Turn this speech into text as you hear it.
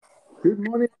Good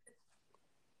morning.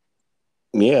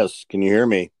 Yes, can you hear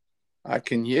me? I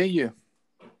can hear you.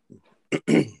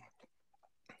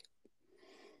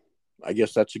 I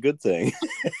guess that's a good thing.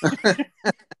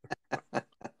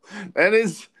 That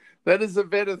is that is a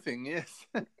better thing, yes,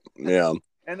 Yeah.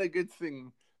 and a good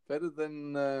thing. Better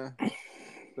than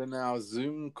our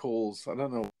Zoom calls. I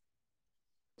don't know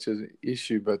which is an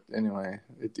issue, but anyway,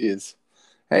 it is.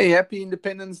 Hey, happy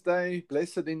Independence Day!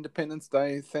 Blessed Independence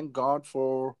Day! Thank God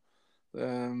for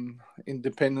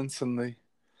independence and the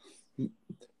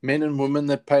men and women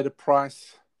that paid a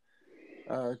price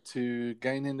to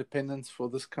gain independence for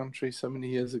this country so many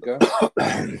years ago.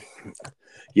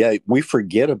 Yeah, we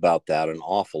forget about that an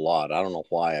awful lot. I don't know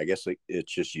why. I guess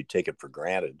it's just you take it for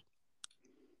granted.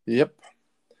 Yep,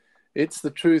 it's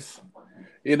the truth.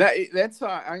 That's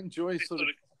why I enjoy sort of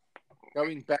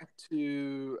going back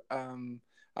to.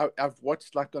 I've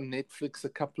watched like on Netflix a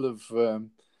couple of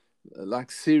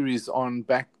like series on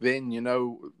back then.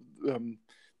 Um,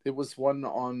 there was one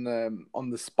on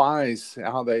the spies,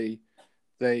 how they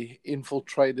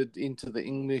infiltrated into the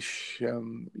English.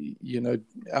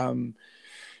 Um,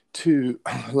 to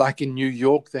like in New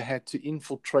York, they had to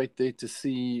infiltrate there to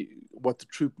see what the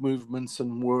troop movements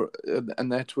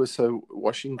and that was so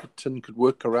Washington could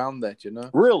work around that.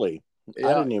 Really? I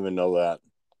Yeah. didn't even know that.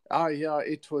 Yeah,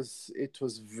 it was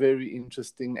very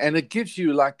interesting, and it gives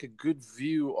you like a good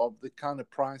view of the kind of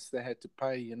price they had to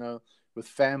pay, with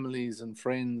families and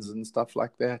friends and stuff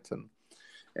like that, and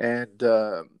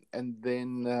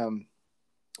then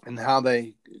and how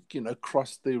they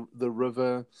crossed the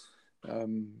river,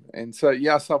 and so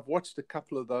yeah, so I've watched a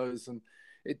couple of those, and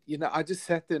I just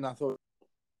sat there and I thought,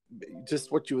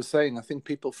 just what you were saying, I think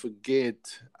people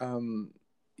forget,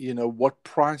 what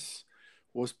price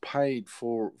was paid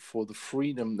for the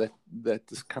freedom that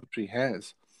this country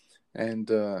has. And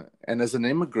as an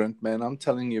immigrant, man, I'm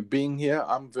telling you, being here,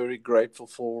 I'm very grateful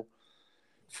for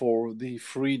the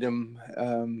freedom,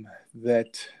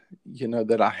 that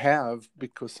I have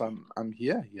because I'm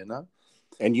here.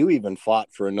 And you even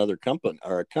fought for another company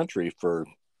or a country for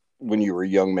when you were a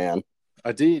young man.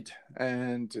 I did,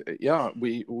 and yeah,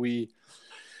 we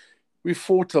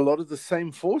fought a lot of the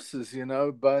same forces,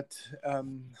 but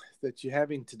that you're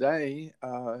having today.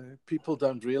 People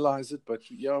don't realize it, but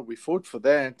yeah, we fought for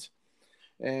that,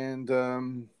 and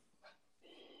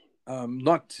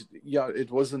not, yeah,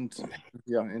 it wasn't,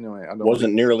 yeah. Anyway, I don't want to.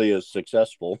 Wasn't nearly as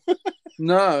successful.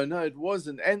 No, no, it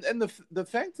wasn't, and the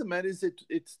fact of the matter is,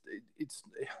 it's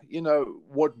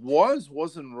what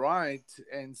wasn't right,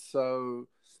 and so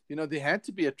there had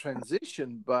to be a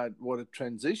transition, but what a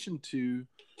transition to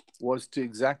was to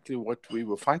exactly what we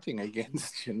were fighting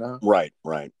against, Right,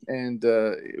 right. and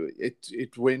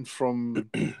it went from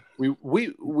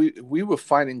we were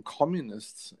fighting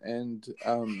communists, and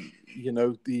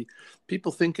the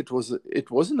people think it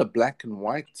wasn't a black and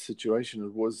white situation.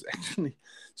 It was actually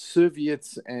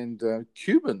Soviets and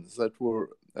Cubans that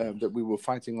we were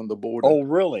fighting on the border. Oh,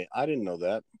 really? I didn't know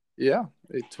that. Yeah,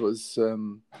 it was.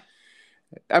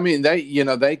 I mean,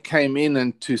 they came in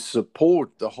and to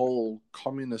support the whole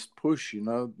communist push,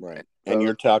 Right. And so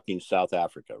you're talking South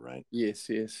Africa, right? yes,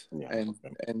 yes, Yeah. and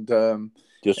Okay. and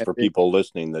Just and for then, people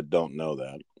listening that don't know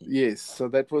that. yes, so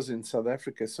that was in South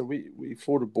Africa. So we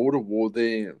fought a border war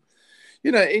there.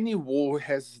 Any war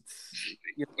has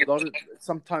a lot of,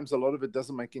 sometimes a lot of it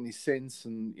doesn't make any sense,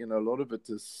 and a lot of it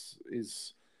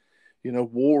is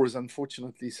war is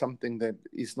unfortunately something that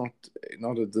is not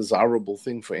a desirable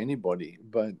thing for anybody,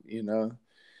 but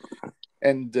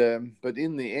and but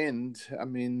in the end, I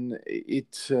mean,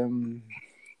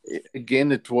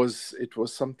 again, it was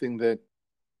something that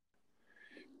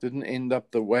didn't end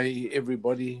up the way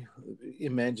everybody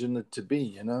imagined it to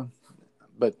be,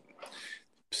 but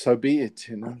so be it.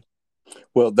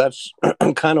 Well, that's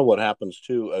kind of what happens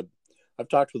too. I've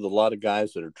talked with a lot of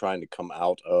guys that are trying to come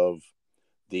out of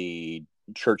the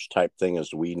church type thing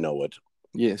as we know it,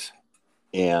 Yes.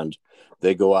 and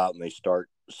they go out and they start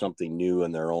something new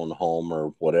in their own home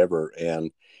or whatever,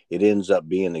 and it ends up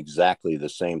being exactly the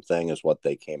same thing as what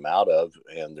they came out of,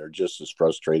 and they're just as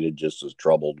frustrated, just as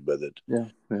troubled with it. Yeah.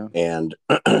 Yeah. And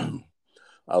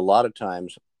a lot of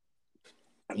times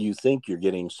you think you're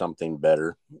getting something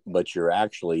better, but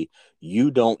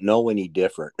you don't know any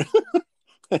different.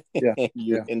 Yeah.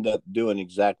 You Yeah. end up doing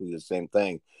exactly the same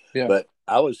thing. Yeah. But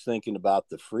I was thinking about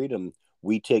the freedom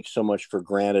we take so much for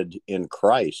granted in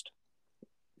Christ.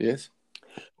 Yes.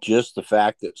 Just the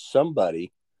fact that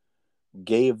somebody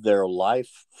gave their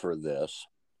life for this,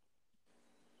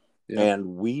 Yeah.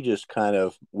 and we just kind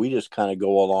of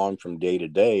go along from day to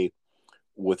day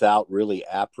without really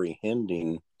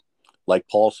apprehending like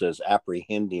Paul says,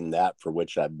 apprehending that for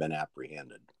which I've been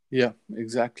apprehended. Yeah,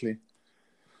 exactly.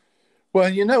 Well,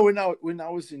 you know, when I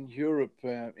was in Europe,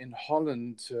 in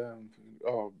Holland,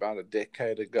 about a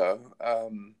decade ago,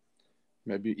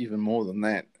 maybe even more than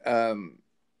that.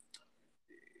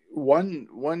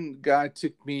 One guy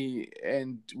took me,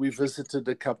 and we visited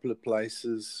a couple of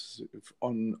places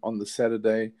on the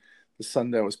Saturday. The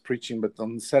Sunday I was preaching, but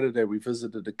on the Saturday we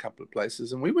visited a couple of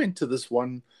places, and we went to this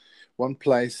one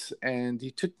place, and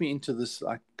he took me into this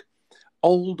like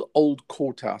old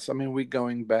courthouse. I mean, we're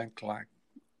going back like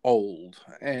old,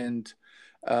 and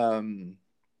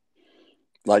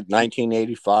like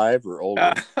 1985 or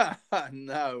older?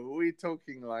 no, we're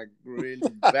talking like really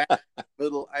back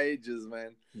Middle Ages,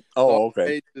 man. Oh,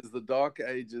 okay. The Dark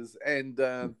Ages, and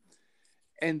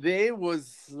there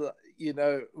was,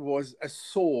 was a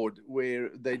sword where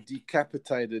they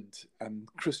decapitated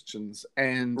Christians,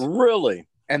 and Really?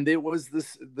 there was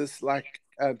this like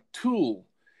tool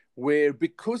where,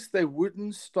 because they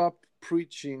wouldn't stop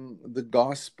preaching the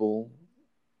gospel,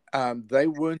 they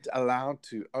weren't allowed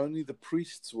to. Only the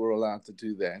priests were allowed to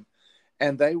do that,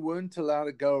 and they weren't allowed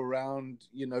to go around,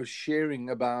 sharing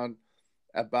about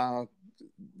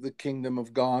the kingdom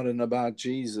of God and about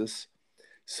Jesus.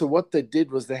 So what they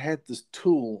did was they had this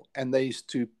tool, and they used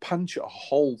to punch a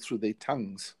hole through their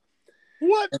tongues.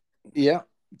 What? Yeah,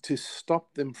 to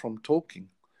stop them from talking.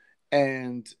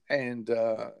 And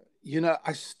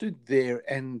I stood there,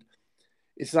 and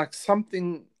it's like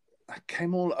something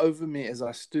came all over me as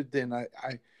I stood there, and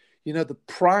I the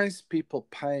price people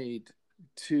paid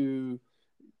to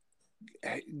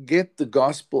get the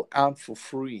gospel out for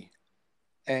free,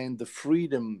 and the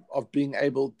freedom of being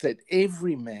able that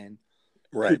every man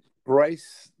could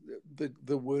embrace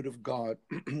the word of God,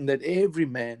 that every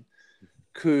man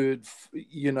could,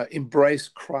 embrace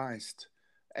Christ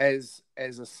as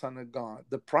a son of God.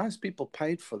 The price people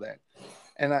paid for that.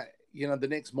 And the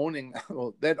next morning,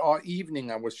 or that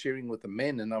evening, I was sharing with the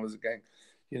men, and I was going,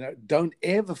 don't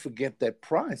ever forget that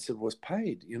price it was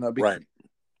paid, because,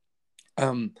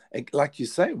 like you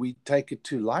say, we take it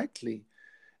too lightly.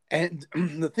 And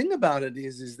the thing about it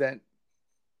is that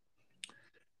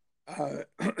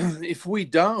if we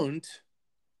don't,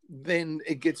 then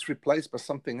it gets replaced by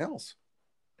something else.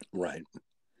 Right.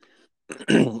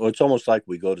 Well, it's almost like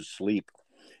we go to sleep.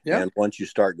 Yeah. And once you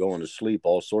start going to sleep,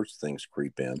 all sorts of things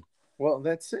creep in. Well,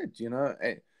 that's it.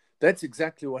 That's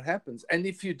exactly what happens. And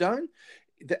if you don't,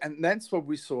 and that's what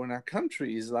we saw in our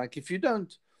country, is like, if you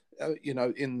don't,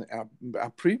 in our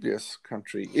previous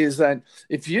country, is that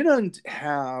if you don't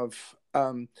have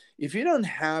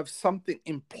something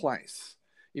in place,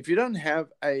 if you don't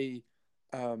have a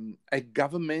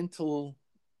governmental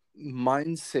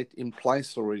mindset in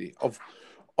place already of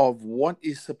what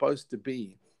is supposed to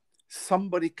be,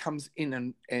 somebody comes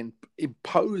in and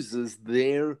imposes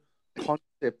their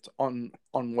concept on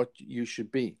what you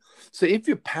should be. So if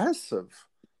you're passive,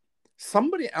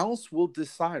 somebody else will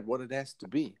decide what it has to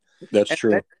be. That's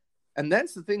true. And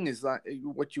that's the thing, is like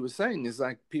what you were saying, is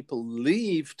like people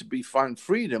leave to find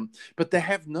freedom, but they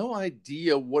have no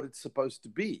idea what it's supposed to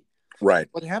be. Right.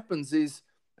 What happens is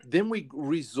then we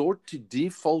resort to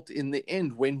default in the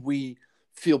end, when we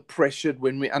feel pressured,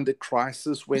 when we're under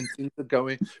crisis, when things are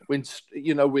going, when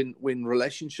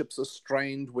relationships are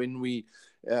strained, when we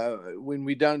are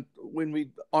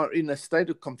in a state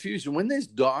of confusion. When there's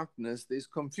darkness, there's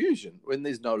confusion. When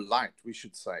there's no light, we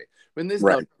should say. When there's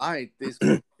no light, there's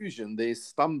confusion. There's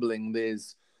stumbling.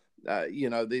 There's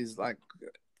there's like,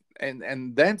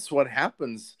 and that's what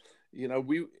happens.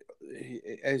 We,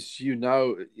 as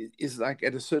is like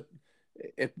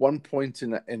at one point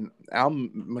in our,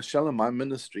 Michelle and my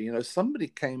ministry, somebody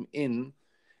came in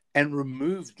and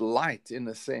removed light, in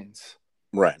a sense.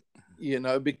 Right.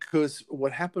 Because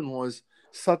what happened was,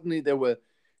 suddenly they were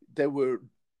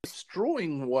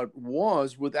destroying what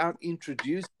was without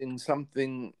introducing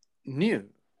something new.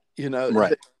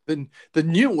 Right. The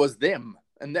new was them,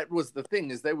 and that was the thing,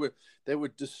 is they were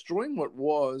destroying what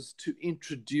was to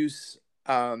introduce,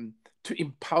 to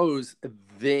impose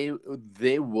their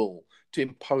will, to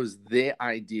impose their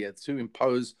idea, to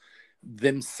impose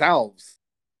themselves,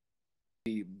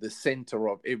 the center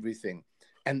of everything.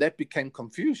 And that became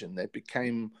confusion. That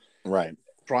became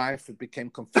strife. It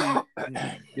became confusion.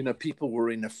 People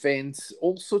were in offense.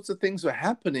 All sorts of things were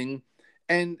happening,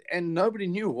 and nobody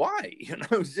knew why. It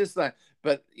was just like,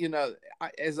 but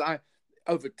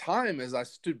over time, as I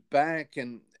stood back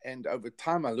and over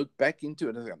time I looked back into it,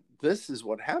 and I was like, this is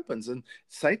what happens. And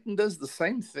Satan does the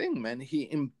same thing, man. He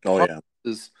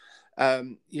imposes,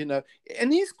 and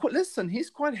he's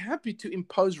quite happy to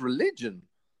impose religion.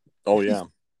 Oh yeah.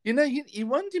 He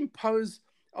won't impose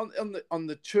on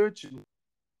the church.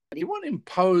 You want to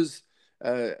impose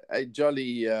a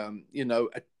jolly, a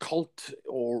cult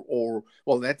or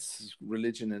well, that's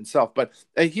religion in itself. But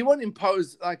he won't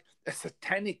impose like a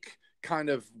satanic kind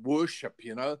of worship.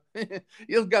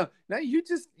 He'll go, no, you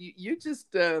just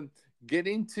get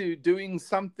into doing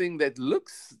something that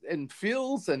looks and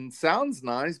feels and sounds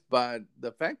nice, but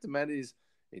the fact of the matter is,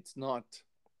 it's not.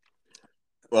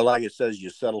 Well, like it says, you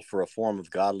settle for a form of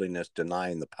godliness,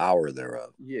 denying the power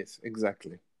thereof. Yes,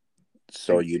 exactly.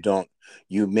 So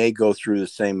you may go through the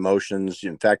same motions.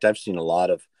 In fact, I've seen a lot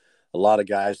of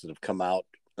guys that have come out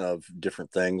of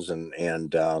different things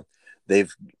and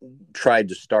they've tried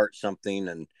to start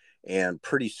something and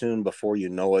pretty soon, before you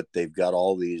know it, they've got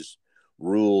all these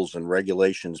rules and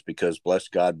regulations because, bless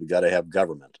God, we got to have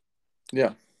government.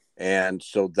 Yeah. And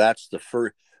so that's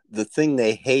the thing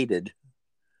they hated,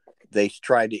 they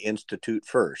tried to institute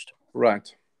first.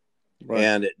 Right.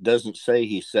 And it doesn't say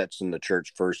he sets in the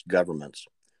church first governments.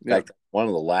 In fact, one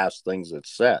of the last things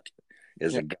that's set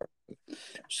is a government.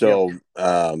 So,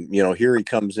 here he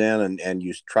comes in and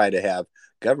you try to have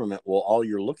government. Well, all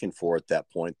you're looking for at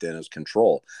that point then is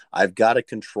control. I've got to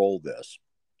control this.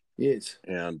 Yes.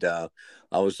 And I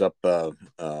was up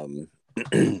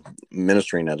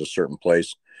ministering at a certain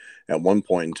place at one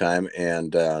point in time.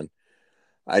 And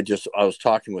I was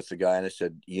talking with the guy and I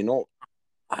said,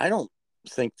 I don't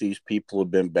think these people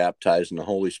have been baptized in the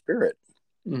Holy Spirit.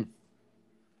 And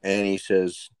he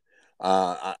says,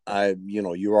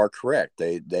 you are correct.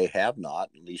 They have not,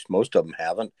 at least most of them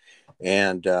haven't.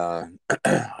 And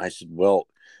I said, well,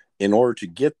 in order to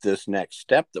get this next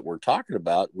step that we're talking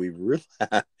about, we really,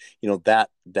 that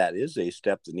is a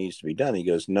step that needs to be done. He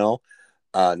goes, no,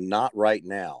 not right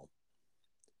now.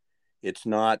 It's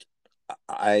not.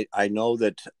 I know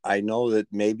that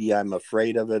maybe I'm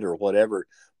afraid of it or whatever,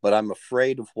 but I'm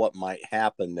afraid of what might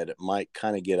happen, that it might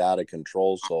kind of get out of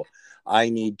control. So I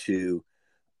need to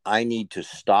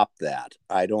stop that.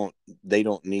 They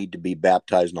don't need to be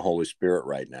baptized in the Holy Spirit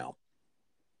right now.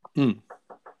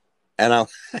 And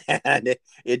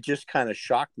it just kind of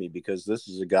shocked me, because this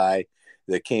is a guy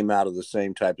that came out of the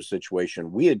same type of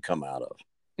situation we had come out of.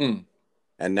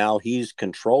 And now he's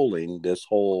controlling this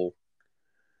whole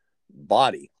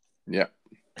body. Yeah.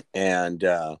 And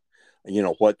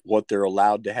what they're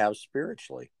allowed to have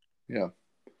spiritually. Yeah.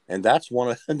 And that's one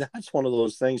of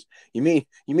those things. You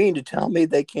mean to tell me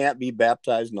they can't be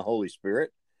baptized in the Holy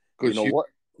Spirit?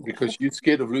 Because you're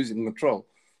scared of losing control.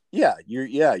 Yeah,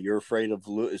 you're afraid of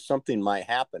something might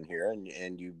happen here,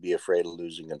 and you'd be afraid of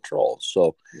losing control.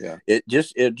 So yeah, it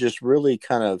just really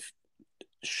kind of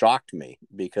shocked me,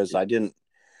 because I didn't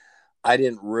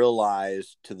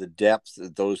realize to the depth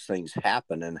that those things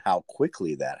happen and how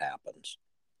quickly that happens.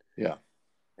 Yeah.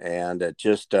 And it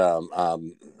just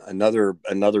another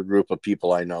group of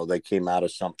people I know, they came out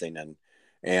of something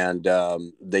and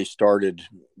they started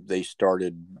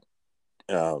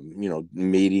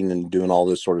meeting and doing all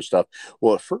this sort of stuff.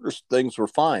 Well, at first things were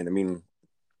fine. I mean,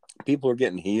 people are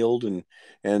getting healed and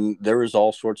there was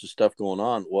all sorts of stuff going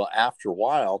on. Well, after a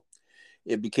while,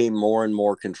 it became more and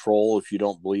more control. If you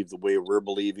don't believe the way we're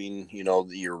believing,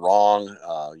 you're wrong.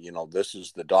 This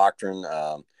is the doctrine.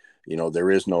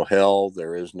 There is no hell.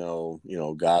 There is no,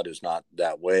 God is not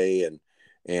that way.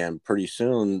 And pretty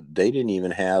soon they didn't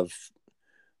even have,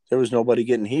 there was nobody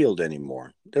getting healed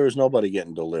anymore. There was nobody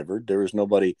getting delivered. There was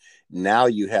nobody. Now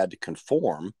you had to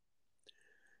conform.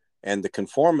 And the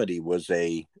conformity was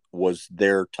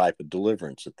their type of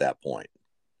deliverance at that point.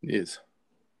 Yes.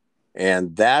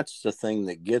 And that's the thing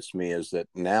that gets me, is that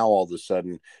now all of a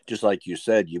sudden, just like you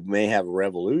said, you may have a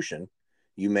revolution.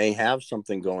 You may have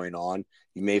something going on.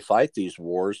 You may fight these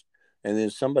wars. And then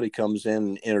somebody comes in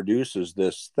and introduces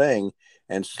this thing,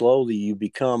 and slowly you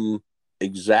become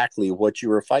exactly what you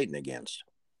were fighting against.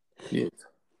 Yes.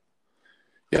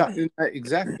 Yeah,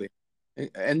 exactly.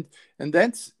 And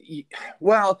that's,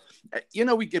 well,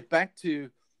 we get back to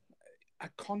a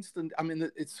constant, I mean,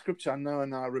 it's scripture, I know,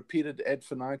 and I repeated ad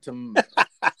infinitum.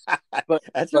 But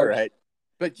that's all right.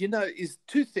 But is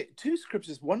two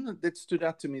scriptures. One that stood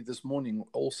out to me this morning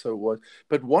also was,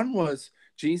 but one was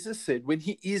Jesus said when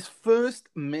his first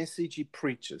message he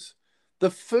preaches, the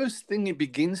first thing he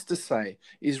begins to say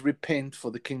is, repent,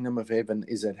 for the kingdom of heaven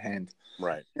is at hand.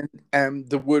 Right. And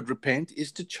the word repent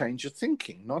is to change your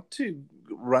thinking, not to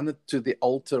run it to the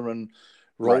altar and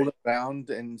roll it around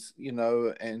and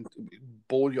and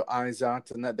bawl your eyes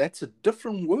out, and that's a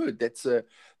different word.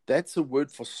 That's a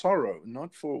word for sorrow,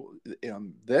 not for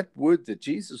that word that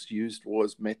Jesus used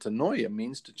was metanoia,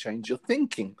 means to change your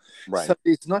thinking. Right. So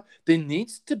there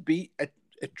needs to be a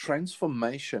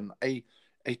transformation, a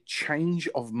a change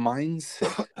of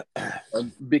mindset.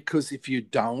 Because if you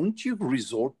don't, you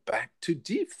resort back to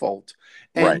default,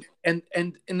 Right. And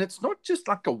it's not just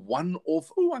like a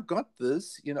one-off. Oh, I got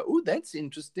this, oh, that's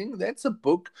interesting, that's a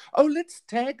book, oh, let's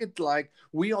tag it like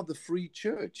we are the free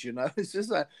church. It's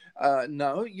just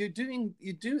no,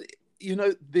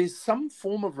 there's some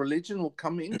form of religion will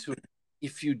come into it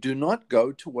if you do not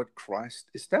go to what Christ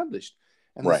established.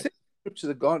 And the Right. second scripture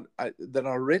that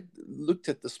I looked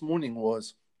at this morning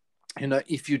was,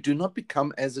 if you do not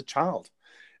become as a child,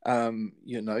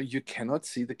 you cannot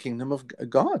see the kingdom of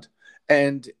God.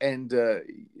 And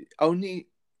only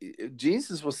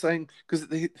Jesus was saying, because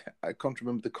I can't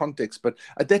remember the context, but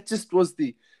that just was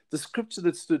the scripture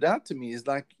that stood out to me, is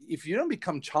like, if you don't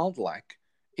become childlike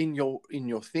in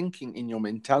your thinking, in your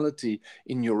mentality,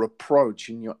 in your approach,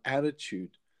 in your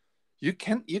attitude, you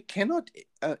cannot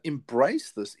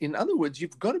embrace this. In other words,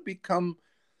 you've got to become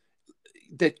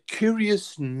that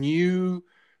curious new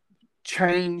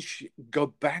change, go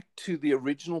back to the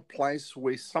original place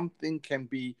where something can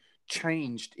be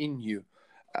changed in you.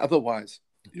 Otherwise,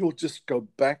 you'll just go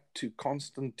back to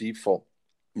constant default.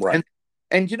 Right.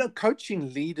 And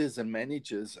coaching leaders and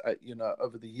managers,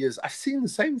 over the years, I've seen the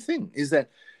same thing, is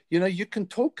that, you can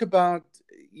talk about,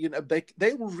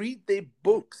 they will read their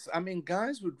books. I mean,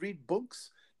 guys would read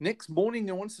books. Next morning,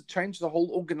 he wants to change the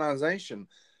whole organization,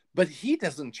 but he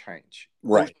doesn't change.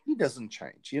 Right. He doesn't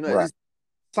change. Right.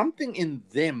 Something in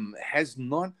them has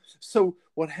not. So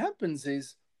what happens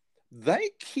is they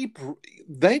keep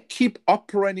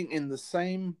operating in the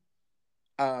same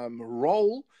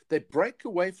role. They break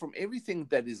away from everything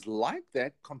that is like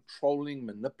that, controlling,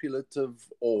 manipulative,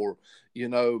 or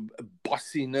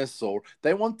bossiness, or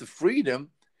they want the freedom.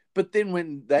 But then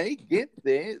when they get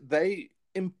there, they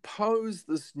impose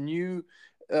this new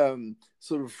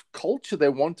sort of culture they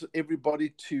want everybody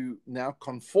to now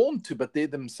conform to, but they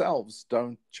themselves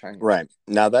don't change. Right.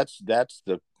 Now that's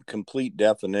the complete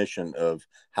definition of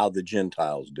how the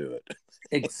Gentiles do it.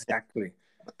 Exactly.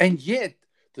 And yet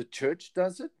the church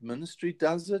does it, ministry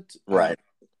does it. Right.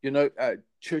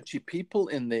 Churchy people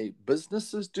in their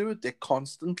businesses do it. They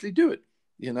constantly do it.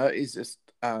 It's just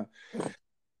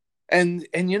and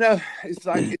it's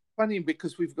like, it's funny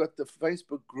because we've got the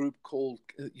Facebook group called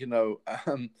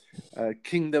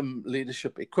Kingdom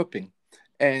Leadership Equipping,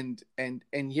 and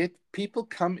yet people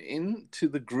come into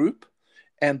the group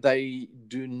and they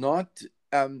do not.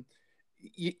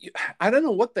 I don't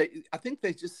know what I think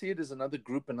they just see it as another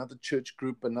group, another church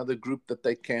group, another group that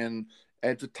they can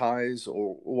advertise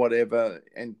or whatever.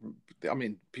 And I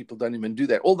mean, people don't even do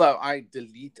that. Although I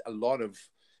delete a lot of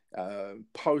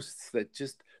posts that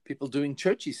just people doing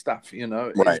churchy stuff,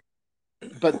 Right.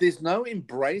 But there's no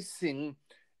embracing,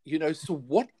 so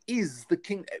what is the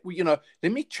king?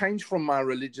 Let me change from my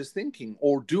religious thinking,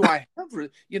 or do I have,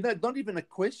 not even a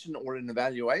question or an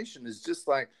evaluation. It's just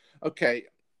like, okay,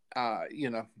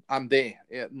 I'm there,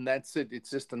 and that's it. It's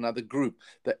just another group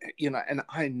that, and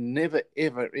I never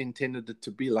ever intended it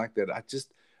to be like that.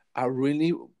 I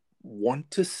really want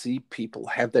to see people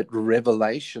have that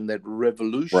revelation, that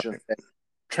revolution, Right. that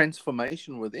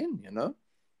transformation within.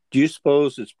 Do you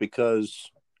suppose it's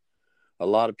because a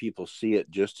lot of people see it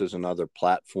just as another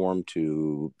platform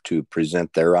to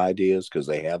present their ideas because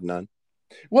they have none?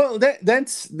 Well,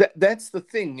 that's the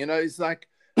thing. It's like,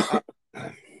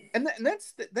 and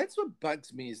that's what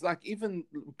bugs me. Is like, even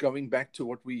going back to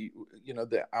what we,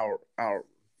 our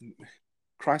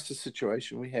crisis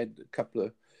situation we had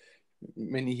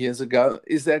many years ago,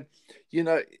 is that,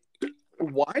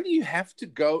 why do you have to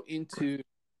go into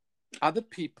other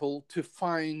people to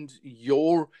find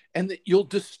and that you'll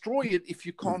destroy it if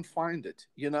you can't find it,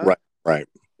 Right.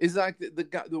 It's like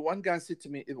the one guy said to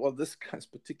me, well, this guy's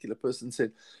particular person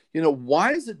said,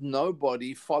 why is it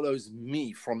nobody follows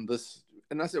me from this?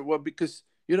 And I said, well, because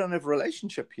you don't have a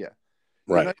relationship here.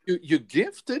 Right. You're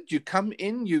gifted, you come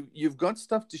in, you've got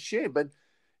stuff to share, but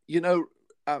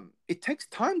it takes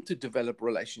time to develop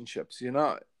relationships.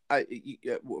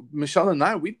 Michelle and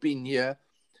I, we've been here.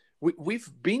 We've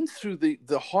been through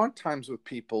the hard times with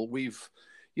people. We've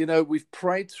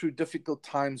prayed through difficult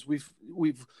times.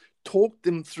 We've talked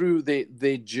them through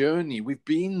their journey. We've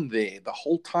been there the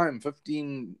whole time,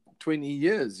 15, 20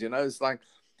 years. It's like,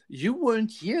 you weren't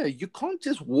here. You can't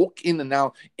just walk in and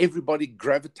now everybody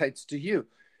gravitates to you.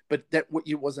 But what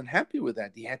you wasn't happy with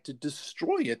that. He had to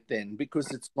destroy it then, because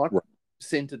it's not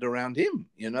centered around him,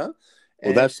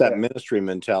 Well, that's that ministry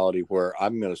mentality where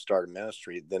I'm going to start a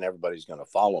ministry, then everybody's going to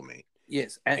follow me.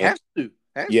 Yes, and has to.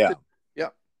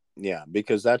 Yeah,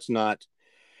 because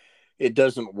it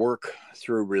doesn't work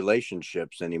through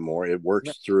relationships anymore. It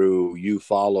works through you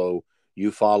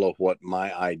you follow what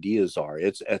my ideas are.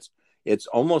 It's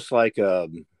almost like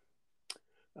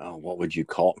what would you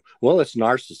call it? Well, it's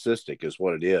narcissistic is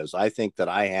what it is. I think that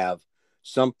I have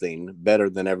something better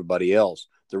than everybody else.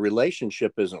 The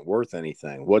relationship isn't worth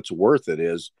anything. What's worth it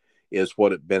is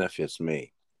what it benefits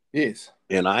me. Yes.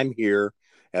 And I'm here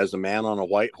as a man on a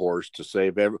white horse to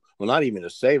save not even to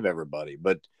save everybody,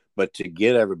 but to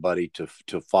get everybody to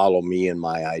follow me and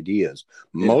my ideas.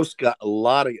 Yeah.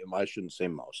 I shouldn't say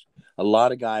most, a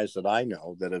lot of guys that I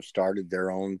know that have started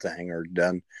their own thing or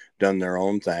done their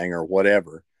own thing or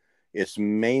whatever, it's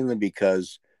mainly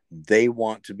because they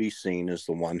want to be seen as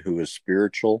the one who is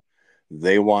spiritual.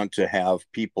 They want to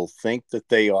have people think that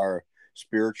they are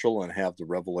spiritual and have the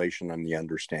revelation and the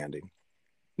understanding.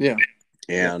 Yeah.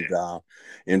 And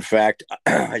in fact,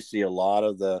 I see a lot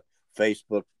of the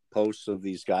Facebook posts of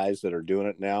these guys that are doing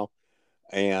it now,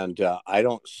 and I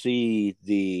don't see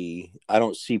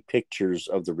pictures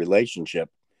of the relationship.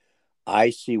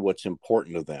 I see what's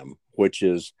important to them, which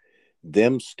is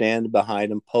them standing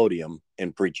behind a podium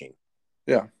and preaching.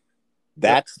 Yeah.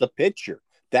 That's the picture.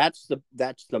 That's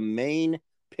the main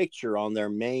picture on their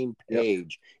main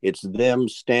page. Yep. It's them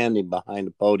standing behind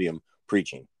a podium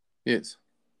preaching. Yes.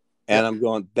 And I'm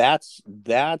going, that's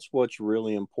what's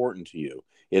really important to you.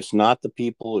 It's not the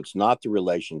people. It's not the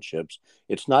relationships.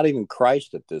 It's not even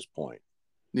Christ at this point.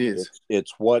 Yes.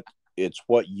 It's what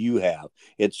you have.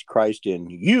 It's Christ in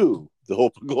you, the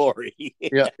hope of glory.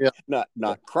 Yeah.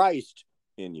 Not Christ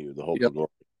in you, the hope of glory.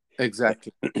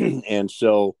 Exactly. And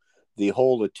so the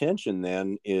whole attention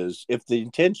then is, if the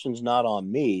intention's not on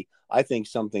me, I think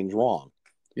something's wrong.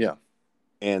 Yeah.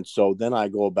 And so then I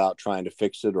go about trying to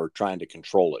fix it or trying to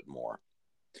control it more.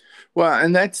 Well,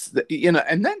 and that's the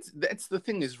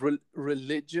thing is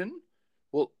religion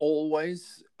will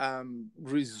always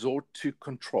resort to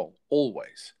control,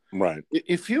 always. Right.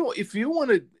 If you want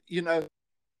to,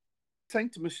 saying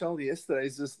to Michelle yesterday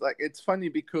is just like, it's funny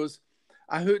because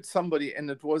I heard somebody, and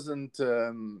it wasn't,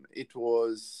 I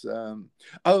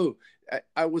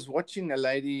was watching a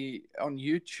lady on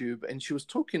YouTube, and she was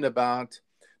talking about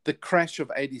the crash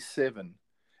of 87.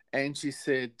 And she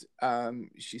said, I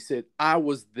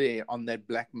was there on that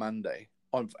Black Monday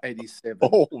of 87.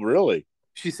 Oh, really?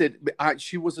 She said,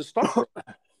 she was a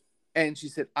stockbroker. And she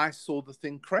said, I saw the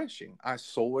thing crashing. I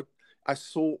saw it. I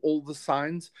saw all the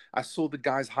signs. I saw the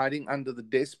guys hiding under the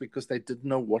desk because they didn't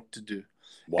know what to do.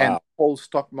 Wow. And the whole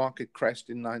stock market crashed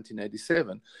in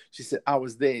 1987. She said, I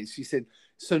was there. She said,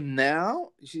 so now,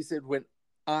 she said, when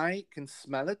I can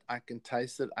smell it, I can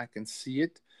taste it, I can see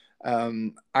it.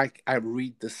 I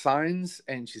read the signs.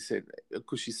 And she said,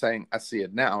 because she's saying, I see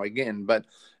it now again, but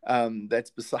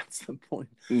that's besides the point.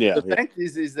 Yeah. The fact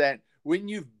is that when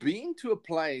you've been to a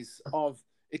place of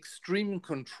extreme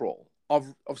control,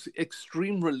 of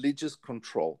extreme religious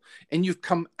control, and you've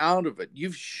come out of it,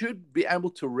 you should be able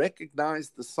to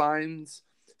recognize the signs.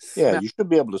 Yeah, you should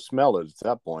be able to smell it at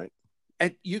that point.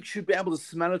 And you should be able to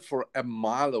smell it for a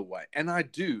mile away. And I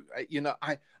do.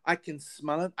 I can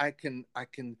smell it. I can,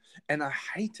 and I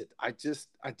hate it. I detest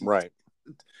right. it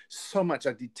so much.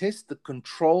 I detest the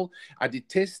control. I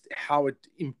detest how it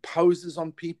imposes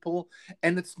on people.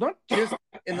 And it's not just,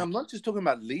 and I'm not just talking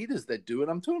about leaders that do it.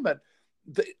 I'm talking about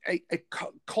a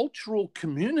cultural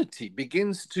community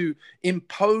begins to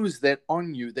impose that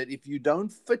on you, that if you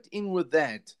don't fit in with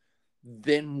that,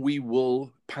 then we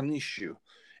will punish you.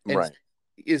 And right.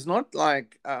 It's not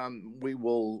like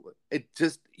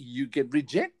you get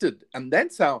rejected. And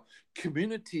that's how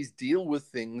communities deal with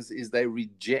things, is they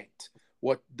reject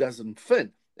what doesn't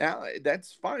fit. Now,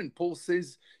 that's fine. Paul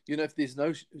says, if there's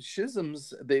no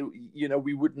schisms,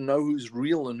 we wouldn't know who's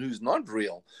real and who's not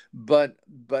real. But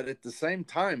at the same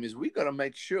time, we got to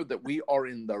make sure that we are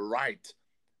in the right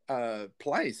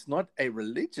place, not a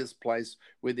religious place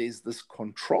where there's this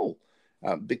control.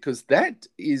 Because that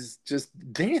is just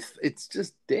death. It's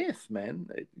just death, man.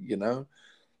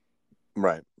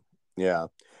 Right. Yeah.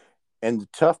 And the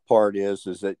tough part is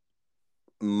that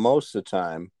most of the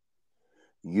time,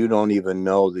 you don't even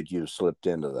know that you've slipped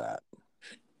into that.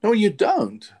 No, you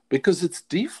don't, because it's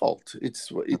default.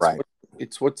 It's right.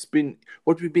 what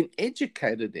we've been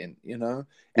educated in, And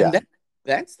yeah.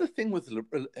 that's the thing with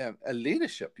a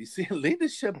leadership. You see,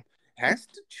 leadership has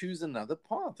to choose another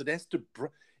path. It has to.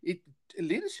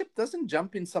 Leadership doesn't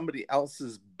jump in somebody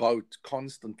else's boat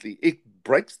constantly. It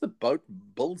breaks the boat,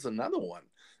 builds another one.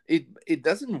 It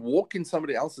doesn't walk in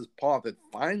somebody else's path. It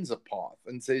finds a path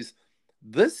and says,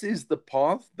 this is the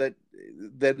path that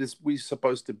is we're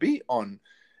supposed to be on.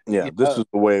 Yeah, this is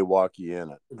the way, walk ye in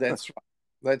it. That's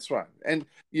right. And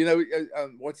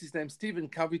what's his name? Stephen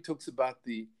Covey talks about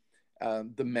the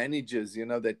the managers,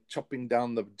 they're chopping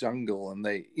down the jungle, and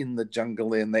they in the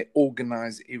jungle there, and they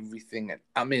organize everything. And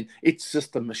I mean, it's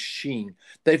just a machine.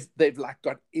 They've like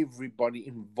got everybody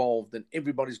involved, and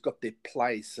everybody's got their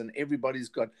place, and everybody's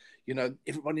got,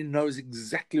 everybody knows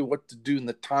exactly what to do and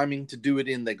the timing to do it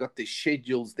in. They got their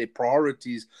schedules, their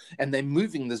priorities, and they're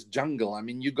moving this jungle. I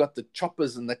mean, you've got the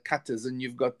choppers and the cutters, and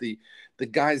you've got the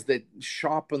guys that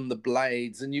sharpen the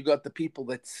blades, and you got the people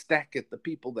that stack it, the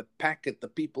people that pack it, the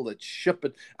people that ship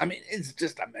it. I mean, it's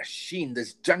just a machine.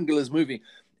 This jungle is moving.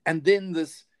 And then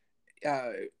this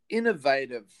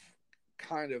innovative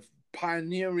kind of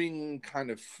pioneering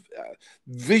kind of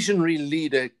visionary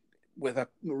leader with a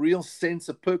real sense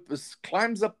of purpose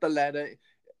climbs up the ladder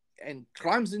and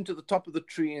climbs into the top of the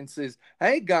tree and says,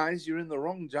 "Hey guys, you're in the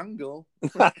wrong jungle."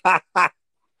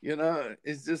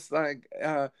 It's just like,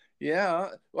 yeah,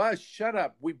 well, shut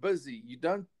up. We're busy. You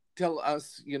don't tell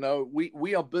us,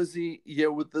 we are busy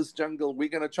here with this jungle. We're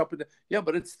going to chop it. Yeah,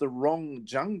 but it's the wrong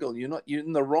jungle. You're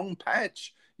in the wrong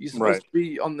patch. You're supposed to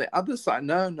be on the other side.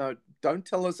 No, don't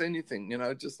tell us anything,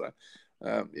 just like,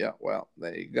 yeah, well,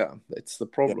 there you go. That's the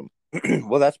problem. Yeah.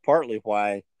 Well, that's partly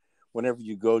why whenever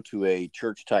you go to a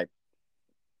church type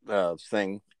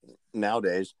thing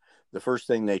nowadays, the first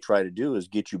thing they try to do is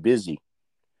get you busy.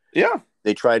 Yeah.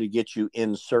 They try to get you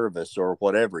in service or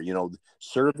whatever,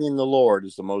 serving the Lord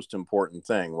is the most important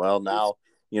thing. Well, now,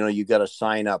 you got to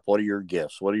sign up. What are your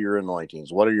gifts? What are your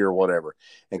anointings? What are your whatever?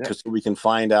 And because we can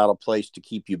find out a place to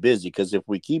keep you busy. Because if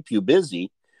we keep you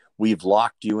busy, we've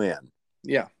locked you in.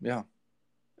 Yeah.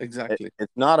 Exactly.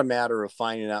 It's not a matter of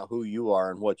finding out who you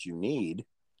are and what you need.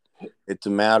 It's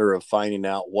a matter of finding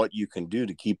out what you can do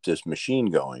to keep this machine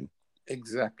going.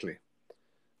 Exactly.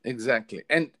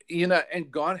 And and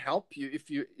God help you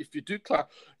if you do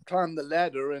climb the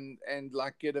ladder and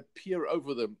like get a peer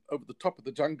over the top of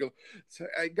the jungle. So,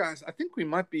 hey guys, I think we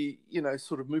might be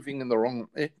sort of moving in the wrong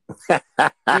doing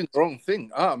the wrong thing.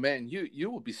 Oh man,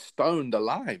 you will be stoned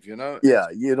alive. Yeah,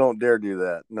 you don't dare do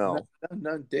that. No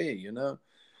dare.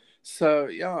 So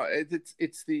yeah,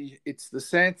 it's the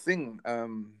sad thing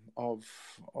of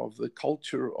the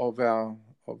culture of our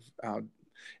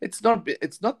it's not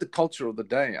the culture of the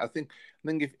day. I think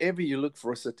if ever you look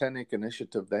for a satanic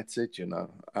initiative, that's it.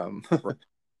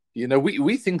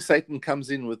 We think Satan comes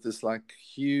in with this like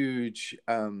huge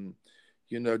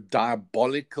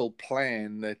diabolical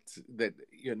plan that's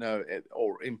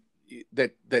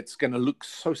going to look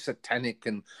so satanic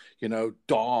and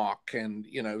dark and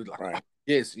like. Right.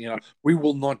 Yes, we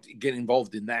will not get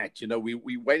involved in that.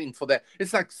 We're waiting for that.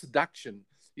 It's like seduction.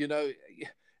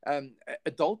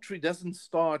 Adultery doesn't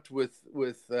start with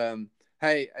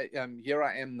hey, here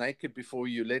I am naked before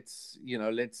you. Let's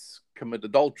commit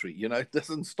adultery. It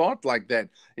doesn't start like that.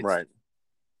 It's right.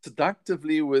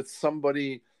 Seductively with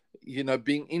somebody,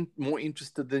 being more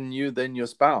interested in you than your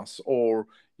spouse, or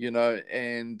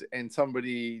and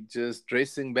somebody just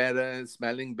dressing better,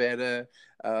 smelling better,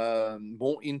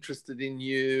 more interested in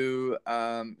you.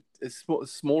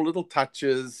 Small little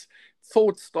touches.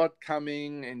 Thoughts start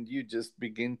coming, and you just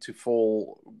begin to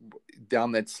fall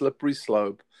down that slippery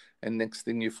slope, and next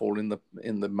thing you fall in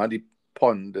the muddy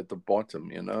pond at the bottom,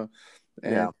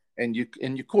 and you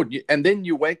caught you, and then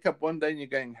you wake up one day and you're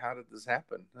going, how did this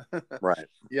happen? Right.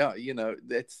 Yeah,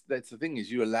 that's the thing,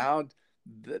 is you allowed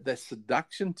the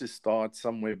seduction to start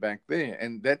somewhere back there,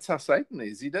 and that's how Satan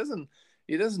is. He doesn't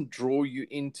draw you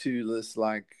into this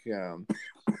like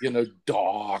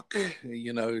dark,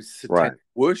 satanic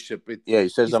worship. He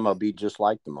says, I'm gonna be just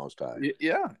like the Most High.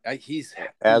 Yeah, he's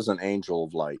as an angel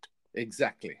of light.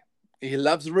 Exactly. He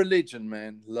loves religion,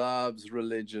 man. Loves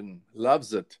religion.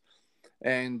 Loves it.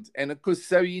 And of course,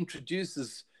 so he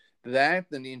introduces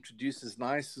that, and he introduces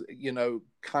nice,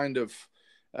 kind of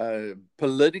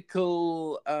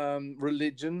political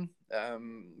religion,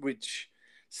 which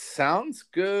sounds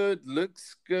good,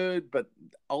 looks good, but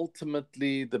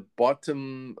ultimately the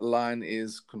bottom line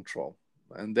is control,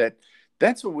 and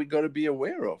that's what we got to be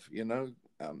aware of.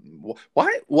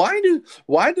 Why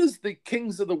does the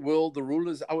kings of the world, the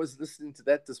rulers? I was listening to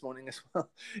that this morning as well.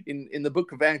 In the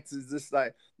book of Acts, is this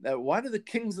like why do the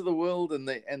kings of the world and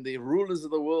the rulers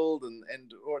of the world and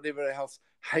whatever else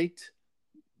hate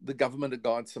the government of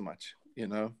God so much?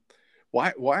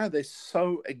 Why are they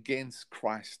so against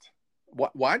Christ?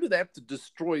 Why do they have to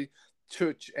destroy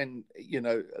church and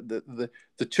the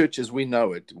church as we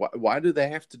know it? Why do they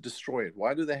have to destroy it?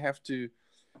 Are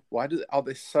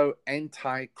they so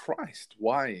anti-Christ?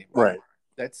 Why? Right.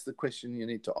 That's the question you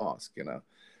need to ask.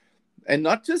 And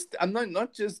not just. I mean,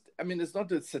 it's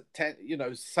not a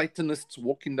Satanists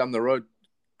walking down the road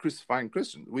crucifying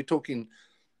Christians. We're talking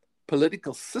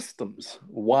political systems.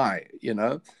 Why?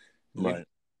 Right.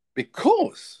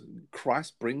 Because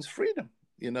Christ brings freedom.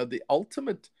 The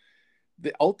ultimate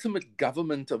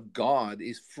government of God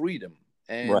is freedom,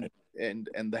 and Right.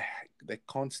 they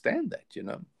can't stand that.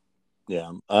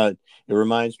 Yeah. It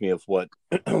reminds me of what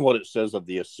what it says of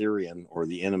the Assyrian, or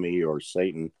the enemy, or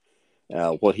Satan.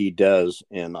 What he does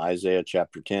in Isaiah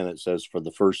chapter 10, it says, for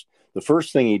the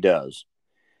first thing he does,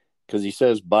 because he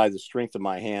says, by the strength of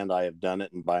my hand I have done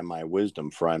it, and by my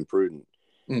wisdom, for I'm prudent.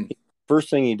 Mm. First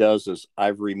thing he does is,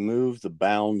 I've removed the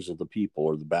bounds of the people,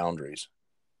 or the boundaries.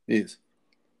 Yes.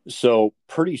 So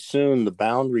pretty soon the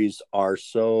boundaries are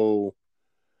so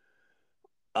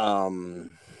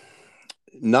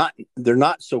not they're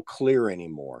not so clear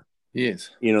anymore. Yes.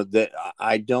 That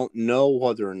I don't know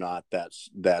whether or not that's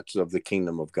of the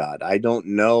kingdom of God. I don't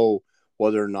know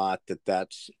whether or not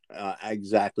that's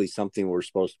exactly something we're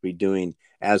supposed to be doing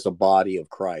as a body of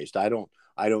Christ. I don't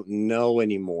know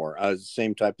anymore.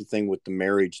 Same type of thing with the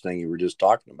marriage thing you were just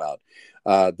talking about.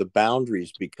 The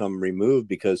boundaries become removed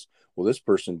because, well, this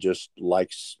person just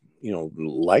likes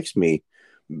me,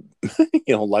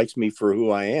 likes me for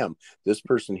who I am. This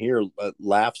person here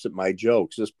laughs at my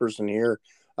jokes. This person here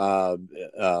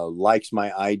likes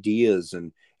my ideas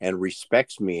and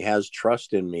respects me, has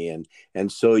trust in me,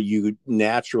 and so you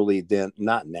naturally, then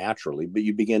not naturally, but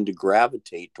you begin to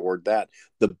gravitate toward that.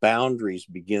 The boundaries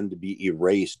begin to be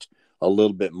erased a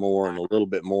little bit more and a little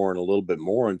bit more and a little bit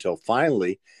more, until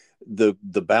finally the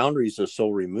boundaries are so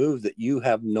removed that you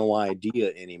have no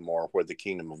idea anymore where the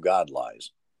kingdom of God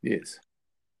lies. Yes.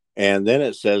 And then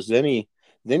it says, then he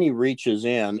reaches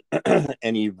in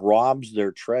and he robs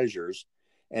their treasures,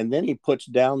 and then he puts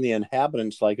down the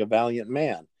inhabitants like a valiant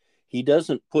man. He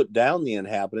doesn't put down the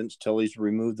inhabitants till he's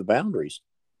removed the boundaries.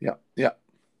 Yeah. Yeah.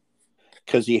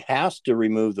 Because he has to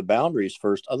remove the boundaries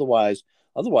first. Otherwise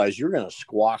you're going to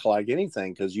squawk like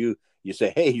anything, because you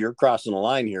say, hey, you're crossing the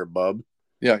line here, bub.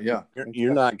 Yeah. Yeah.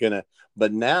 You're not going to.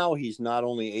 But now he's not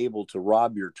only able to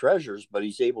rob your treasures, but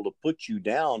he's able to put you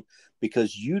down,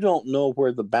 because you don't know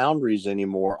where the boundaries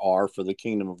anymore are for the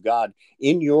kingdom of God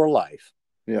in your life.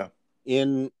 Yeah.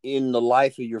 In the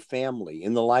life of your family,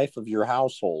 in the life of your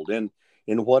household, in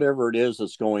whatever it is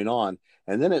that's going on.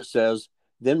 And then it says,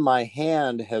 then my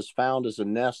hand has found as a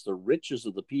nest the riches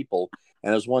of the people,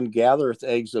 and as one gathereth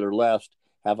eggs that are left,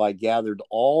 have I gathered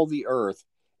all the earth,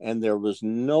 and there was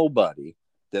nobody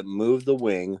that moved the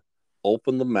wing,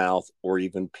 opened the mouth, or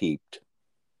even peeped.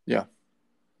 Yeah.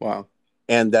 Wow.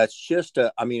 And that's just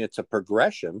it's a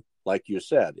progression, like you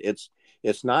said.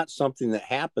 It's not something that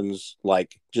happens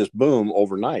like just boom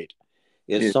overnight.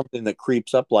 It's Yes. something that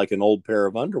creeps up like an old pair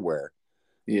of underwear.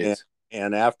 Yes.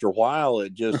 And after a while,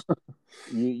 it just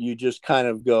you just kind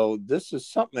of go, this is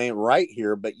something ain't right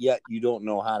here, but yet you don't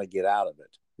know how to get out of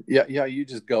it. Yeah. Yeah. You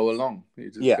just go along.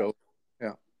 You just go.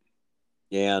 Yeah.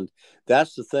 And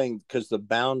that's the thing, because the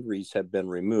boundaries have been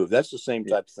removed. That's the same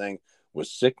type of thing with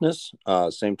sickness,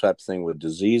 same type of thing with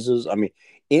diseases. I mean,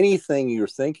 anything you're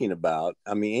thinking about,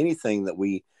 anything that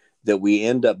we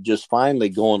end up just finally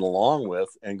going along with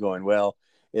and going, well,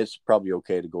 it's probably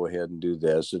okay to go ahead and do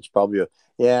this. It's probably,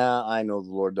 yeah, I know the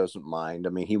Lord doesn't mind.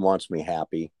 He wants me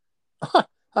happy.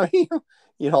 All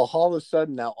of a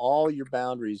sudden now all your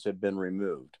boundaries have been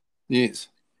removed. Yes.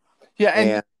 Yeah.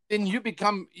 And then you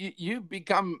become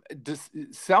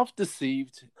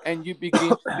self-deceived, and you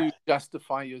begin to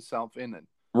justify yourself in it.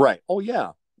 Right. Oh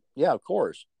yeah. Yeah, of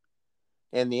course.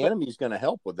 And the enemy's going to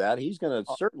help with that. He's going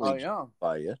to certainly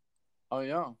justify you. Oh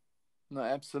yeah. No,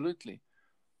 absolutely.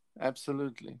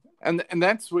 Absolutely. And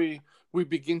that's where we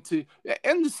begin to,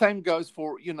 and the same goes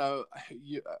for, I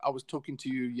was talking to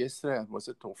you yesterday, was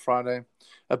it, or Friday,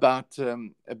 about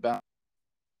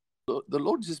the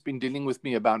Lord's just been dealing with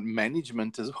me about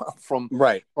management as well, from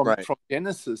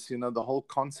Genesis, the whole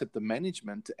concept of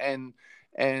management. But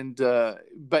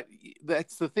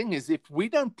that's the thing, is if we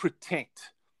don't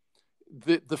protect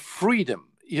the freedom,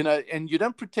 and you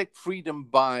don't protect freedom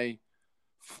by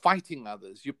fighting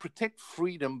others, you protect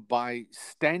freedom by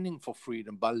standing for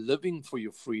freedom, by living for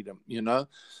your freedom,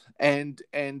 and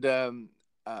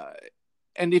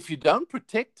if you don't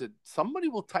protect it, somebody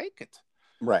will take it.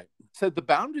 Right. So the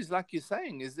boundaries, like you're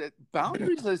saying, is that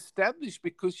boundaries are established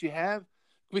because you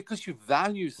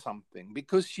value something,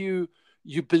 because you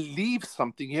believe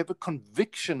something, you have a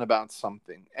conviction about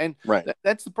something, and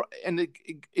that's and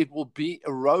it will be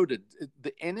eroded.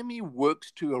 The enemy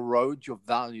works to erode your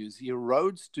values. He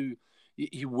works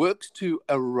to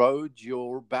erode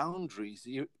your boundaries.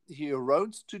 He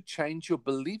erodes to change your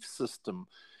belief system.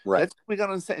 Right. That's what we're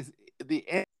going to say.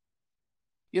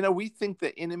 We think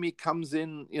the enemy comes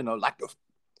in, like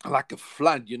a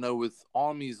flood, with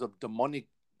armies of demonic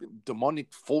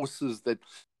forces that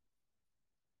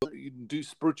you do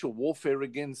spiritual warfare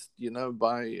against,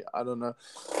 by, I don't know,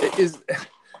 it is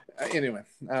anyway.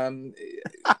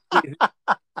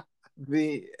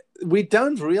 We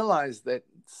don't realize that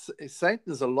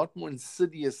Satan is a lot more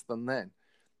insidious than that.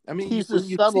 I mean, he's the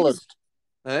subtlest.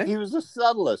 He was the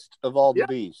subtlest of all the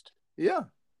beasts. Yeah,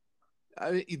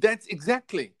 I mean, that's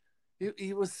exactly.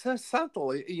 He was so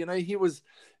subtle. He was.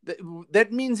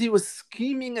 That means he was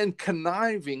scheming and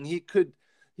conniving. He could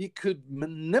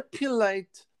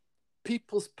manipulate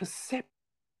people's perception.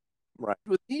 Right.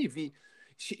 With Eve,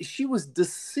 she was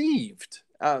deceived.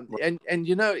 And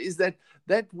is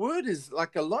that word is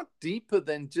like a lot deeper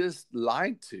than just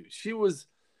lied to.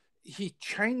 He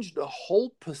changed the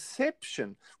whole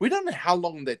perception. We don't know how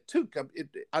long that took.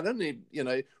 I don't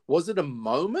know, was it a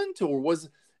moment, or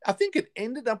I think it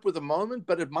ended up with a moment,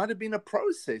 but it might have been a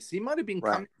process. He might have been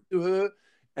coming to her.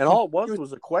 And all it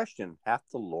was a question. Hath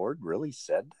the Lord really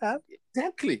said that?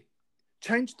 Exactly.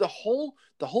 Changed the whole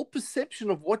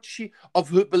perception of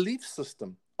her belief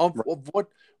system, of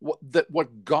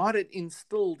what God had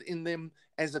instilled in them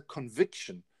as a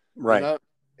conviction. Right.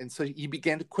 And so he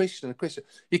began to question.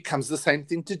 Here comes the same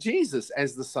thing to Jesus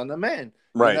as the Son of Man.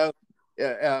 Right.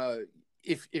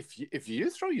 If you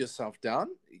throw yourself down,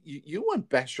 you won't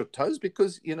bash your toes,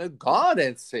 because God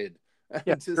had said,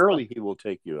 surely he will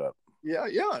take you up.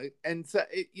 Yeah. And so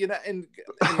and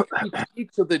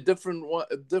each of the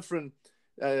different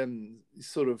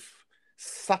sort of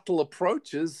subtle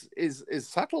approaches is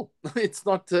subtle. It's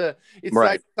not. It's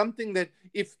like something that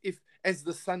if as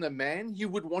the Son of Man, you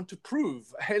would want to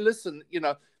prove. Hey, listen,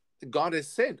 God has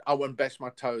said, I won't bash my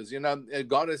toes.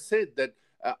 God has said that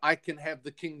I can have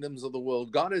the kingdoms of the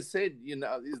world. God has said,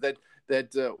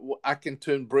 that I can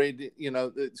turn bread,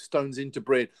 stones into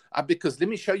bread. Because let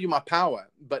me show you my power.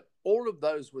 But all of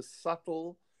those were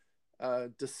subtle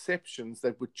deceptions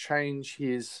that would change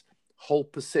his whole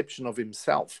perception of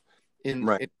himself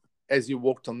as he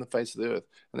walked on the face of the earth.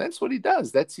 And that's what he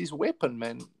does. That's his weapon,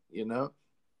 man.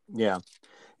 Yeah.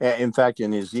 In fact,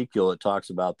 in Ezekiel, it talks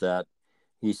about that.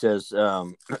 He says,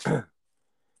 the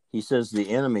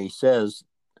enemy says,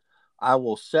 I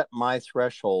will set my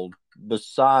threshold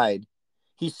beside.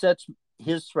 He sets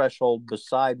his threshold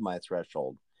beside my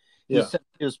threshold. He sets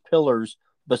his pillars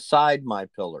beside my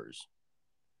pillars.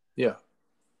 Yeah.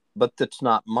 But that's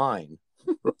not mine.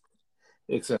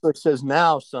 Exactly. So it says,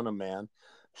 now, Son of Man,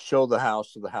 show the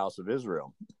house of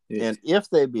Israel. Yes. And if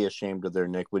they be ashamed of their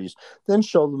iniquities, then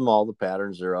show them all the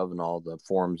patterns thereof and all the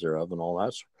forms thereof and all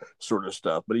that sort of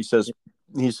stuff. But he says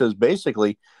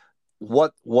basically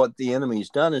what the enemy's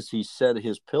done is he set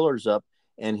his pillars up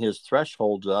and his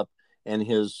thresholds up and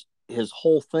his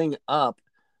whole thing up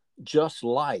just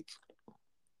like.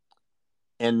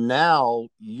 And now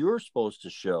you're supposed to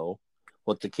show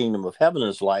what the kingdom of heaven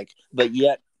is like, but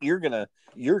yet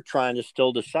you're trying to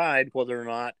still decide whether or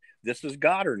not this is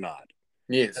God or not.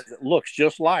 Yes. It looks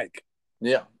just like.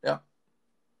 Yeah.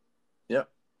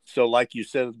 So like you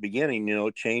said at the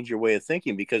beginning, change your way of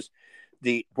thinking, because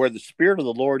where the Spirit of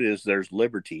the Lord is, there's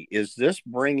liberty. Is this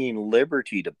bringing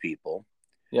liberty to people?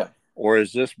 Yeah. Or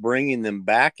is this bringing them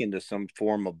back into some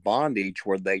form of bondage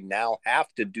where they now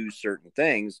have to do certain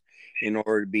things in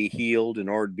order to be healed, in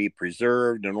order to be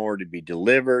preserved, in order to be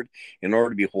delivered, in order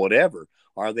to be whatever?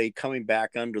 Are they coming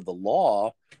back under the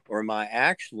law, or am I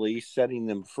actually setting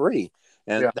them free?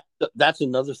 And that's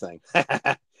another thing.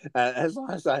 As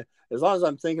long as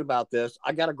I'm thinking about this,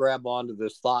 I got to grab onto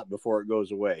this thought before it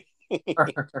goes away.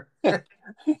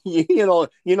 you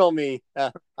know me.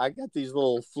 I got these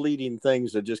little fleeting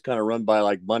things that just kind of run by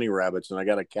like bunny rabbits, and I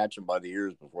got to catch them by the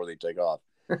ears before they take off.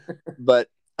 But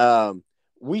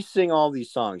we sing all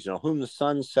these songs. Whom the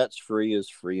Son sets free is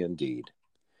free indeed.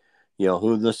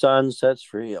 Whom the Son sets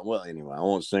free. Well, anyway, I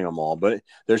won't sing them all, but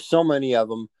there's so many of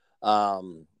them.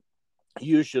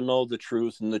 You shall know the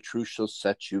truth, and the truth shall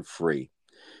set you free.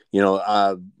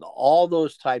 All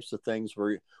those types of things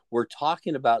where we're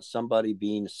talking about somebody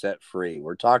being set free.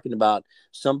 We're talking about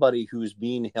somebody who's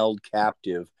being held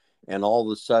captive, and all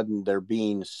of a sudden they're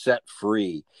being set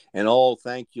free. And oh,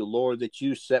 thank you, Lord, that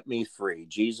you set me free.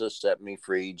 Jesus set me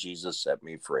free. Jesus set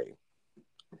me free.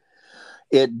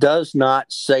 It does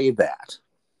not say that.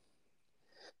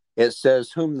 It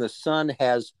says, whom the Son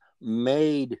has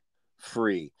made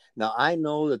free. Now, I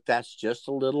know that that's just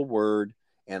a little word.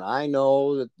 And I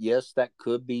know that, yes, that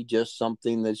could be just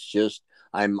something that's just,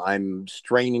 I'm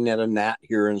straining at a gnat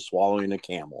here and swallowing a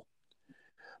camel.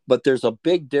 But there's a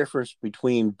big difference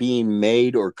between being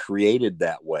made or created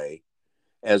that way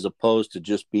as opposed to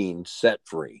just being set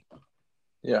free.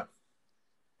 Yeah.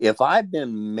 If I've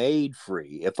been made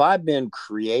free, if I've been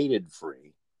created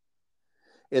free,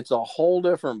 it's a whole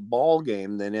different ball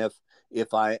game than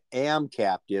if I am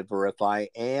captive, or if I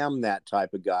am that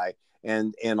type of guy,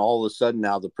 and all of a sudden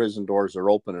now the prison doors are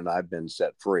open and I've been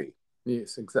set free.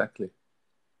 Yes, exactly.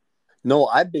 No,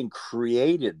 I've been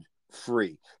created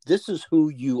free. This is who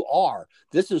you are.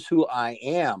 This is who I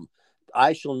am.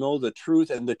 I shall know the truth,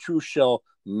 and the truth shall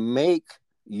make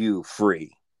you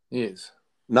free. Yes.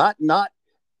 Not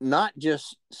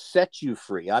just set you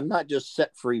free. I'm not just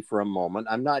set free for a moment.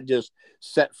 I'm not just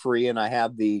set free and I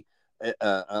have the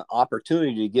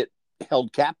opportunity to get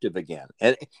held captive again.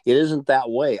 And it isn't that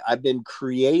way. I've been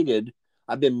created.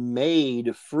 I've been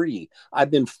made free.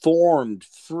 I've been formed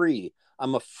free.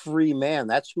 I'm a free man.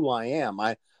 That's who I am.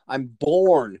 I'm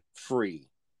born free.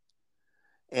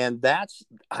 And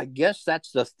I guess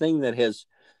that's the thing that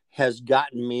has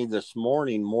gotten me this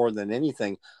morning more than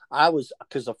anything.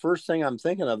 Because the first thing I'm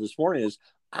thinking of this morning is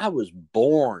I was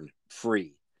born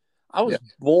free. I was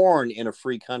born in a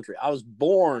free country. I was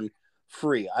born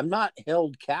free. I'm not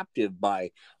held captive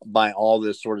by all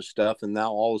this sort of stuff. And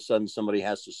now all of a sudden somebody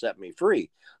has to set me free.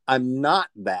 I'm not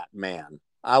that man.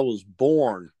 I was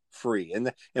born free.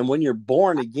 And when you're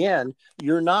born again,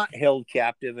 you're not held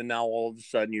captive. And now all of a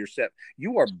sudden you're set.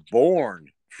 You are born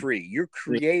free. You're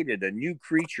created a new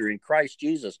creature in Christ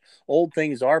Jesus. Old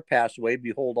things are passed away.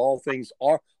 Behold, all things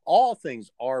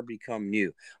are become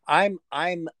new. I'm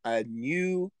a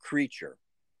new creature.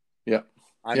 Yeah.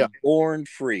 I'm born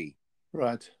free.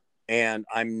 Right. And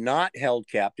I'm not held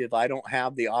captive. I don't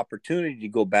have the opportunity to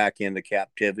go back into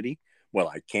captivity. Well,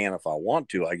 I can if I want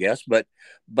to, I guess, but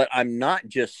I'm not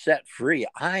just set free.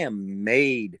 I am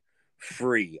made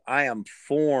free. I am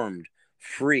formed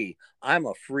free. I'm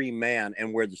a free man.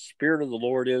 And where the Spirit of the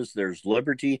Lord is, there's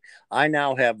liberty. I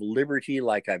now have liberty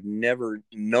like I've never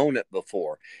known it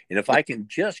before. And if I can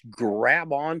just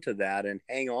grab onto that and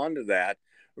hang on to that,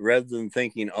 rather than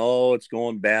thinking, oh, it's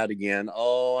going bad again.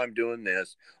 Oh, I'm doing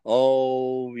this.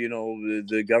 Oh,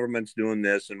 the government's doing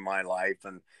this in my life.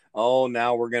 And oh,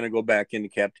 now we're going to go back into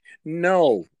captivity.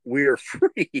 No, we're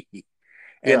free.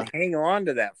 And hang on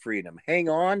to that freedom. Hang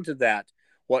on to that,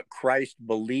 what Christ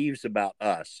believes about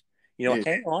us.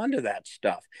 Hang on to that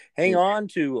stuff. Hang on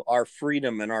to our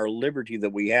freedom and our liberty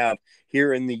that we have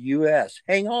here in the U.S.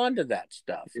 Hang on to that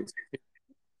stuff.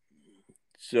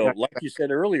 So, like you said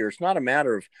earlier, it's not a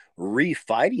matter of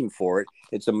refighting for it.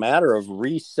 It's a matter of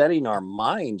resetting our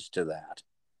minds to that.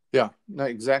 Yeah, no,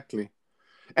 exactly.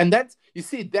 And that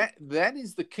is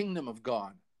the kingdom of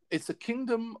God. It's a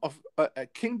kingdom of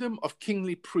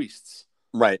kingly priests,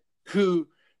 right? Who,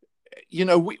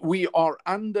 we are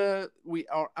under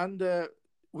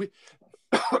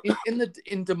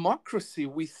in democracy.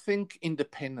 We think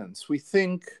independence. We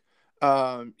think,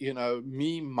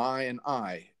 me, my, and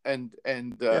I, and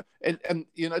the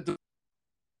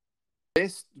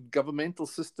best governmental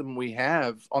system we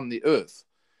have on the earth.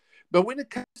 But when it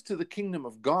comes to the kingdom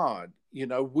of God,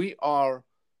 we are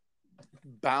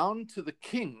bound to the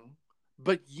king,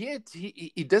 but yet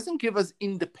he doesn't give us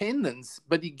independence,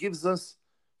 but he gives us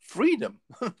freedom.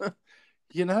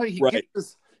 He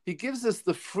gives us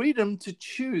the freedom to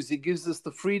choose. He gives us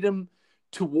the freedom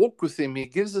to walk with him. He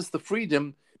gives us the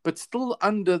freedom, but still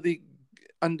under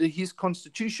his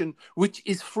constitution, which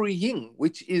is freeing,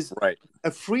 which is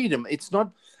a freedom. It's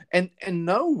not, and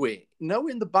nowhere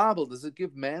in the Bible does it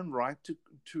give man right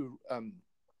to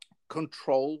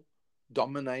control,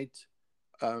 dominate,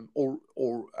 to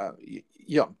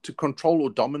control or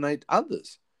dominate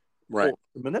others, right?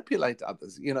 Or manipulate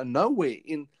others. Nowhere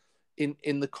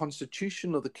in the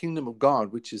constitution of the kingdom of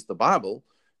God, which is the Bible,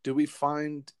 do we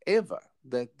find ever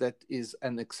that is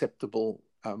an acceptable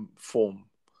form.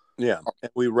 Yeah,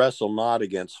 and we wrestle not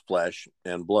against flesh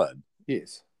and blood.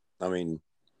 Yes, I mean,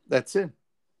 that's it.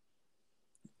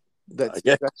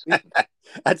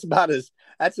 That's about as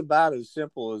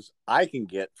simple as I can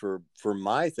get for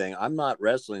my thing. I'm not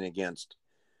wrestling against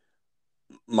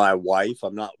my wife.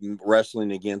 I'm not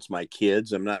wrestling against my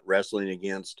kids. I'm not wrestling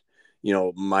against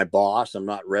my boss. I'm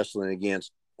not wrestling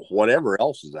against whatever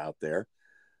else is out there.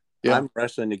 I'm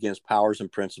wrestling against powers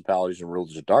and principalities and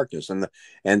rulers of darkness. And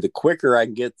the quicker I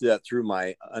can get that through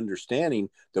my understanding,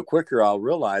 the quicker I'll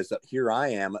realize that here I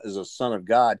am as a son of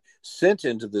God, sent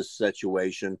into this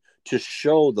situation to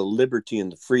show the liberty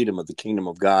and the freedom of the kingdom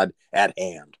of God at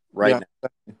hand now.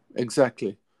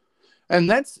 Exactly. And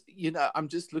that's, I'm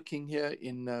just looking here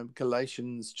in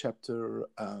Galatians chapter,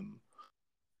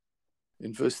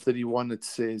 in verse 31, it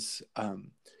says,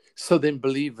 so then,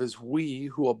 believers, we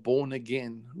who are born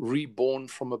again, reborn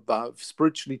from above,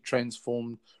 spiritually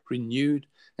transformed, renewed,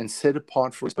 and set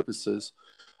apart for his purposes,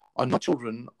 are not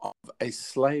children of a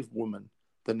slave woman,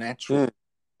 the natural,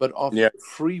 but of Yeah. the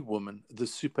free woman, the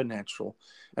supernatural.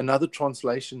 Another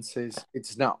translation says,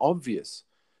 it's now obvious,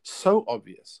 so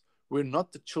obvious. We're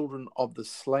not the children of the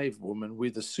slave woman. We're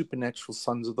the supernatural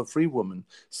sons of the free woman,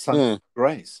 sons of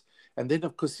grace. And then,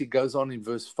 of course, he goes on in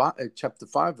chapter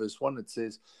 5, verse 1, it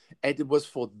says, and it was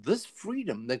for this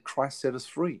freedom that Christ set us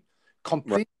free,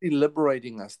 completely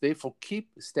liberating us. Therefore,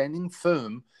 keep standing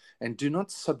firm and do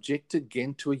not subject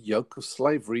again to a yoke of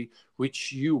slavery,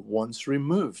 which you once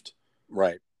removed.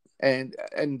 Right. And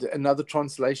another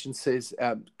translation says,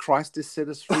 Christ has set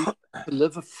us free to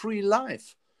live a free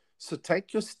life. So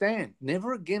take your stand.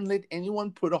 Never again let anyone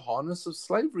put a harness of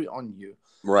slavery on you.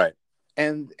 Right.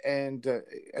 And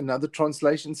another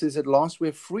translation says, at last we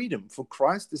have freedom, for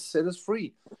Christ has set us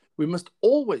free. We must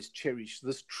always cherish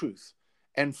this truth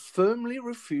and firmly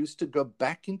refuse to go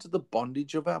back into the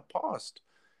bondage of our past.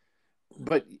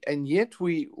 And yet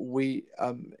he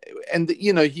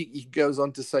goes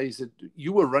on to say, he said,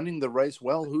 you were running the race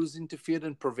well. Who's interfered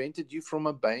and prevented you from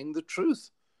obeying the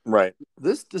truth? Right.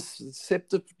 This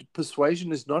deceptive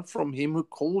persuasion is not from him who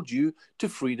called you to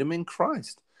freedom in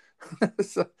Christ.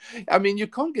 So, I mean, you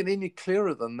can't get any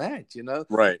clearer than that, you know.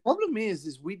 Right. The problem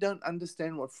is we don't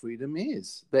understand what freedom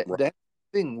is. That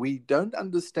thing, we don't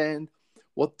understand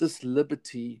what this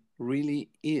liberty really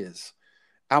is.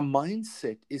 Our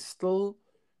mindset is still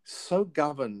so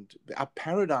governed, our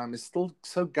paradigm is still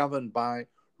so governed by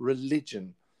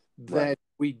religion that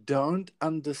we don't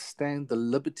understand the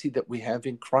liberty that we have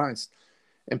in Christ.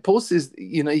 And Paul says,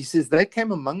 he says, they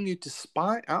came among you to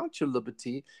spy out your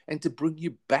liberty and to bring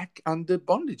you back under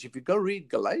bondage. If you go read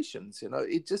Galatians,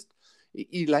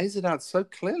 he lays it out so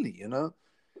clearly,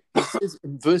 He says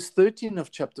in verse 13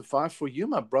 of chapter 5, for you,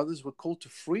 my brothers, were called to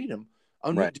freedom.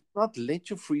 Only do not let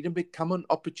your freedom become an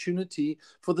opportunity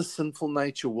for the sinful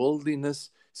nature, worldliness,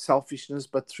 selfishness,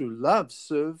 but through love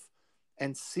serve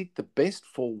and seek the best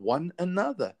for one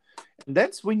another. And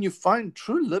that's when you find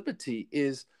true liberty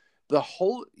is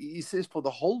he says, for the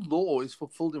whole law is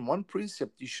fulfilled in one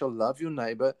precept: you shall love your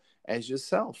neighbor as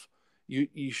yourself.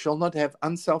 You shall not have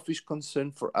unselfish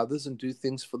concern for others and do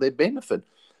things for their benefit.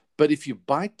 But if you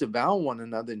bite, devour one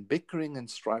another in bickering and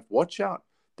strife, watch out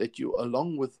that you,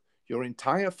 along with your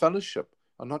entire fellowship,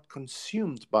 are not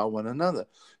consumed by one another.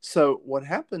 So what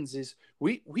happens is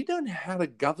we don't know how to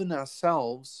govern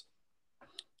ourselves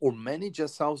or manage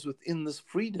ourselves within this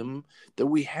freedom that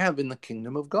we have in the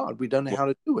kingdom of God. We don't know how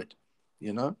to do it,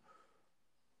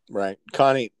 Right.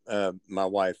 Connie, my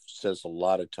wife, says a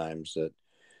lot of times that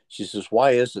she says,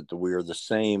 why is it that we are the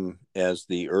same as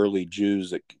the early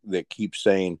Jews that keep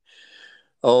saying,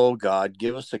 oh, God,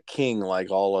 give us a king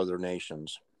like all other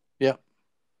nations? Yeah.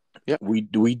 Yeah. We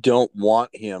don't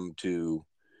want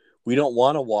we don't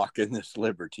want to walk in this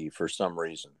liberty for some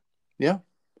reason. Yeah.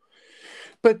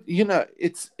 But,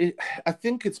 I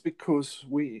think it's because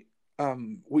we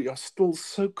are still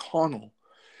so carnal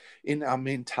in our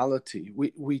mentality.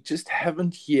 We just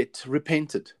haven't yet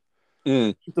repented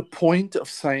to the point of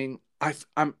saying,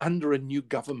 I'm under a new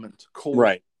government called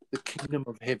the kingdom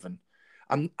of heaven.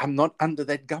 I'm not under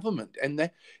that government. And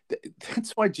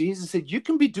that's why Jesus said, you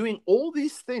can be doing all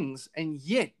these things and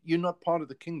yet you're not part of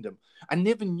the kingdom. I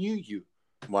never knew you.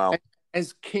 Wow.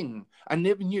 As king, I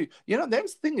never knew.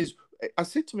 That's the thing is, I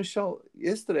said to Michelle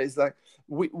yesterday, is like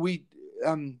we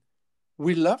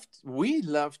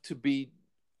love to be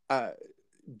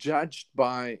judged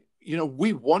by,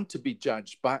 we want to be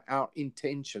judged by our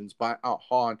intentions, by our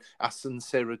heart, our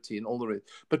sincerity, and all the rest.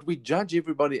 But we judge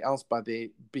everybody else by their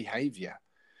behavior.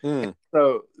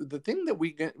 So the thing that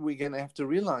we're going to have to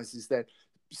realize is that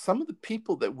some of the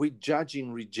people that we're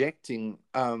judging, rejecting,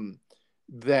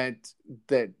 that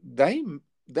they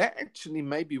actually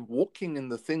may be walking in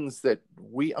the things that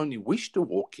we only wish to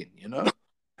walk in,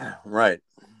 Right.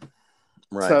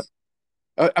 So,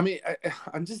 I mean,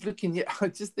 I'm just looking here.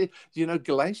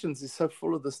 Galatians is so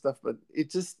full of this stuff, but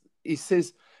he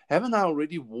says, haven't I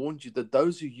already warned you that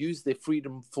those who use their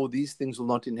freedom for these things will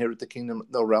not inherit the kingdom,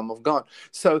 the realm of God?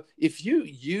 So if you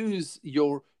use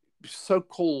your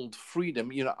so-called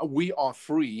freedom, we are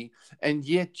free, and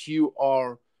yet you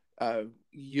are,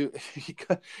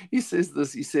 he says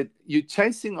this, he said, you're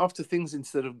chasing after things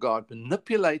instead of God,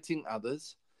 manipulating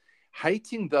others,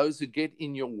 hating those who get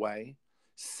in your way,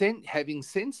 having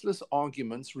senseless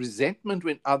arguments, resentment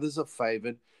when others are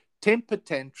favored, temper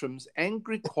tantrums,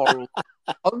 angry quarrels,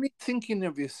 only thinking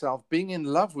of yourself, being in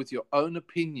love with your own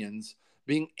opinions,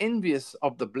 being envious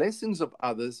of the blessings of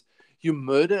others. You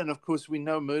murder, and of course we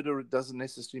know murder doesn't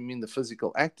necessarily mean the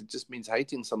physical act, it just means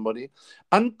hating somebody.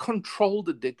 Uncontrolled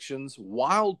addictions,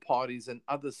 wild parties, and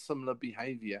other similar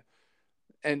behavior.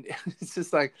 it's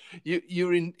just like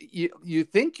you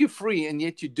think you're free, and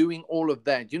yet you're doing all of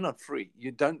that. You're not free.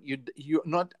 You're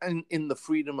not in the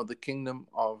freedom of the kingdom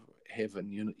of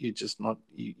heaven. You're just not.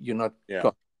 You're not. Yeah.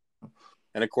 God.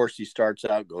 And of course, he starts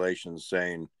out Galatians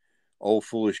saying, "Oh,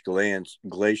 foolish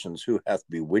Galatians, who hath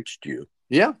bewitched you?"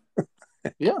 Yeah,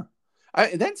 yeah.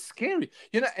 That's scary,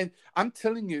 And I'm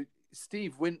telling you,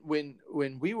 Steve, when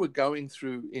we were going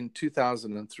through in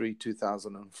 2003,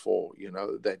 2004,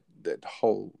 that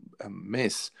whole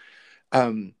mess,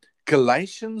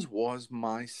 Galatians was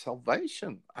my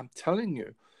salvation. I'm telling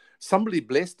you, somebody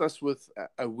blessed us with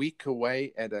a week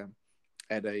away at a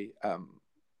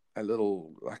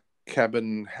little like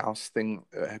cabin house thing,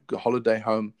 holiday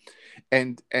home,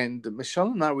 and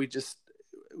Michelle and I, we just,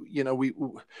 we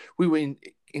were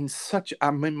in such,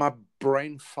 I mean, my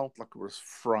brain felt like it was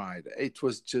fried. It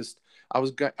was just, I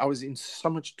was in so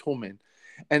much torment,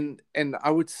 and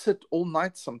I would sit all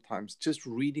night sometimes just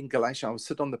reading Galatians. I would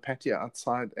sit on the patio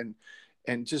outside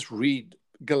and just read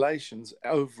Galatians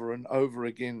over and over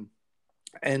again.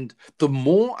 And the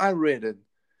more I read it,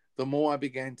 the more I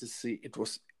began to see it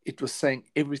was saying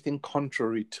everything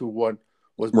contrary to what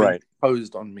was being Right.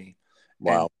 imposed on me.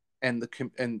 Wow. And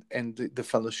the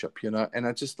fellowship, and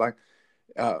I just like,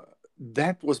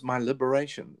 that was my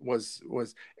liberation, was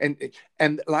and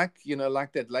like,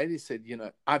 like that lady said,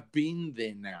 I've been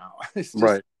there now. It's just,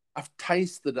 Right. I've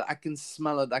tasted it, I can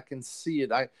smell it, I can see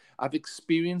it. I've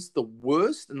experienced the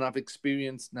worst, and I've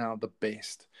experienced now the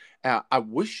best. I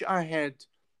wish I had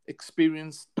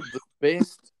experienced the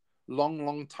best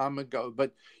long time ago,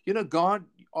 but God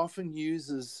often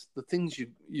uses the things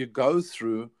you go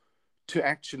through to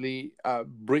actually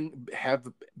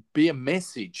be a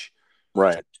message,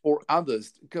 right, for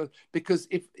others. Because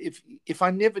if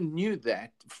I never knew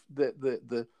that,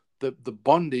 the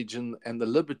bondage and the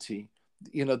liberty,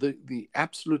 the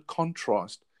absolute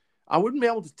contrast, I wouldn't be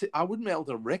able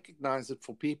to recognize it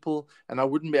for people, and I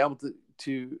wouldn't be able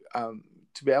to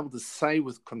be able to say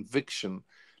with conviction,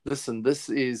 listen, this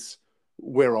is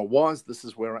where I was, this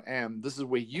is where I am, this is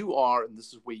where you are, and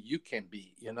this is where you can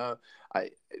be.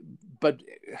 But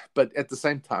at the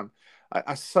same time,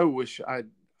 I so wish I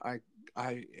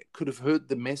could have heard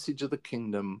the message of the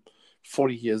kingdom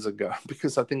 40 years ago,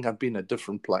 because I think I'd be in a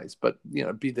different place. But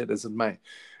be that as it may,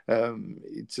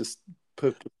 it's just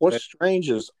perfect. What's strange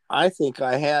is I think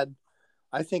I had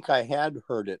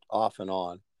heard it off and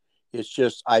on. It's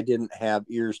just I didn't have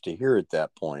ears to hear at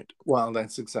that point. Well,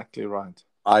 that's exactly right.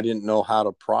 I didn't know how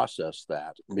to process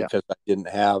that because I didn't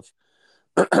have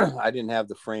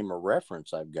the frame of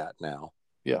reference I've got now.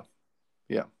 Yeah.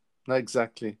 No,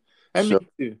 exactly. And so, me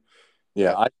too.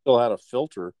 Yeah, I still had a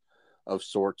filter of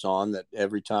sorts on that.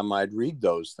 Every time I'd read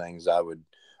those things, I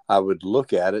would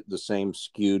look at it the same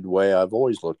skewed way I've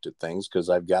always looked at things, because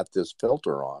I've got this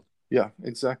filter on. Yeah,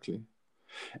 exactly.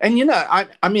 And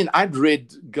I mean, I'd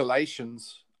read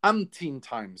Galatians umpteen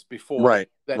times before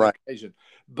that occasion,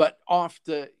 but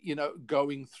after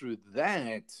going through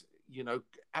that,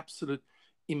 absolute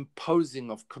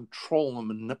imposing of control and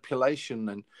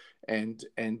manipulation and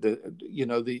the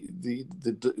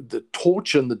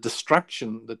torture and the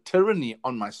destruction, the tyranny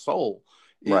on my soul,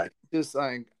 just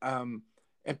like,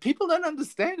 and people don't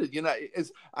understand it.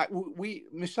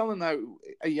 Michelle and I,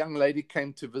 a young lady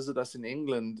came to visit us in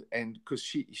England, and because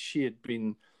she had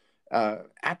been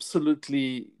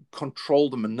absolutely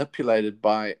controlled and manipulated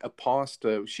by a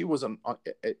pastor. She was a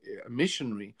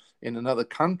missionary in another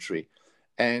country,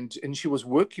 and she was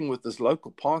working with this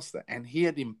local pastor, and he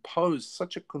had imposed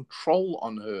such a control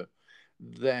on her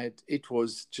that it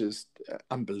was just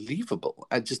unbelievable,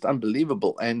 just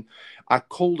unbelievable. And I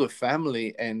called her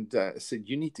family and said,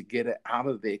 you need to get her out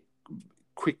of there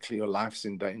quickly, or life's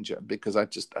in danger, because I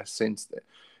sensed that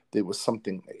there was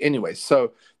something. Anyway,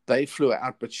 so they flew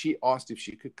out, but she asked if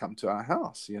she could come to our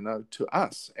house, to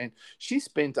us. And she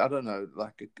spent, I don't know,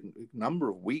 like a number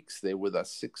of weeks there with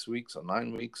us, 6 weeks or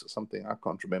 9 weeks or something. I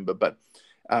can't remember, but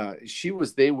she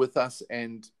was there with us.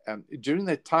 And during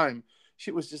that time,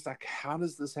 she was just like, how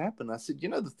does this happen? I said,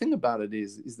 the thing about it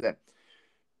is that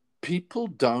people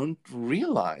don't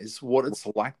realize what it's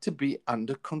like to be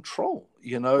under control.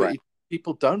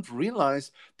 People don't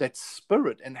realize that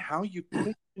spirit, and how you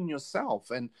question yourself,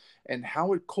 and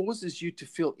how it causes you to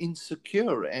feel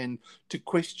insecure, and to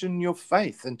question your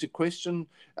faith, and to question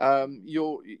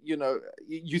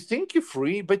you think you're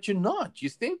free, but you're not. You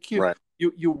think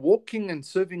you're walking and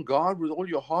serving God with all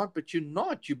your heart, but you're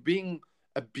not. You're being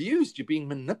abused, you're being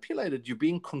manipulated, you're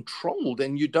being controlled,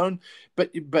 and you don't,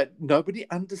 but nobody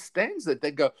understands that.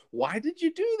 They go, why did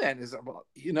you do that? Is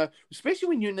especially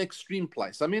when you're in an extreme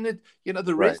place. I mean,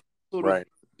 the rest sort of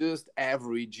just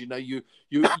average. You're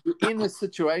in a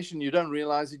situation, you don't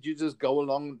realize it. You just go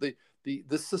along.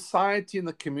 The society and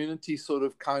the community sort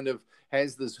of kind of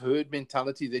has this herd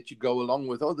mentality that you go along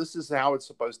with. Oh, this is how it's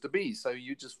supposed to be. So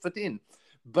you just fit in.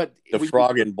 But the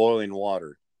frog in boiling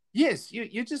water. Yes,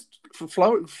 you're just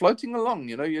floating along.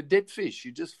 You're dead fish.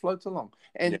 You just float along.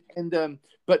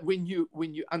 But when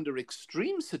you're under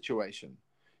extreme situation,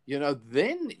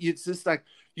 then it's just like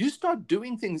you start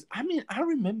doing things. I mean, I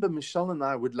remember Michelle and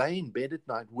I would lay in bed at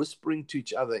night whispering to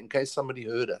each other in case somebody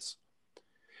heard us,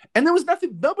 and there was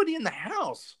nobody in the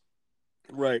house,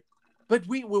 right? But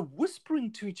we were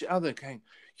whispering to each other, going,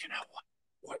 you know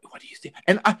what do you think?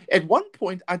 And at one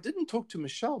point, I didn't talk to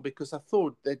Michelle because I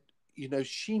thought that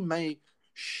she may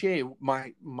share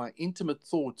my intimate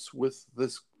thoughts with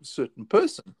this certain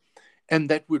person, and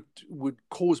that would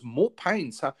cause more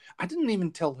pain. So I didn't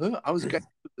even tell her. I was going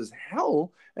through this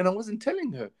hell, and I wasn't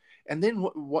telling her. And then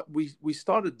what we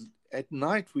started at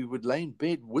night, we would lay in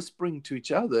bed whispering to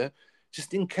each other,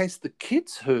 just in case the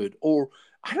kids heard, or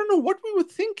I don't know what we were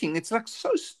thinking. It's like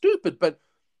so stupid, but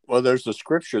well, there's a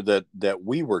scripture that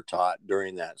we were taught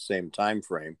during that same time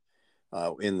frame,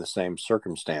 in the same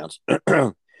circumstance,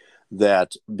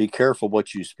 that be careful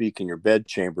what you speak in your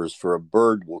bedchambers, for a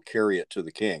bird will carry it to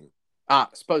the king. I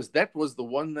suppose that was the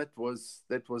one that was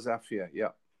our fear.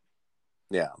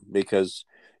 Yeah, because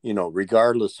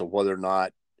regardless of whether or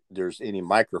not there's any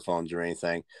microphones or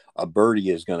anything, a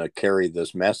birdie is going to carry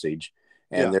this message,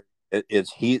 and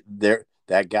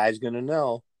that guy's going to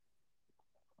know.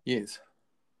 Yes,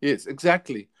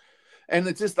 exactly. And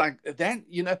it's just like that,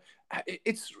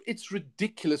 it's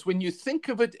ridiculous. When you think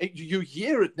of it, you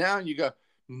hear it now and you go,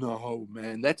 no,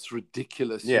 man, that's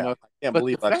ridiculous. Yeah, I can't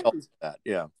believe I felt that.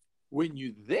 Yeah. When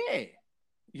you're there,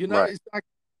 right. It's like,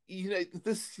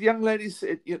 this young lady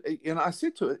said, I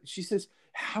said to her, she says,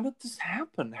 how did this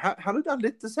happen? How did I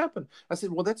let this happen? I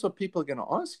said, well, that's what people are going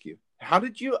to ask you. How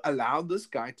did you allow this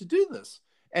guy to do this?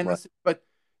 And I said, but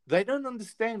they don't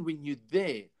understand when you're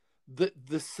there,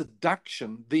 the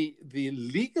seduction, the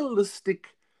legalistic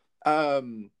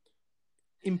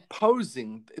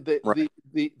imposing,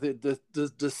 the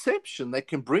deception they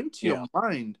can bring to your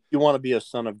mind. You want to be a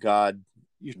son of God.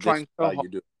 You're trying so hard. You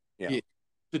do. Yeah.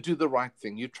 To do the right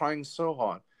thing. You're trying so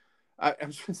hard.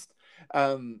 I'm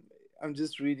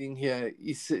just reading here.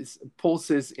 Paul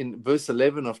says in verse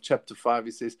 11 of chapter 5,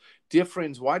 he says, dear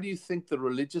friends, why do you think the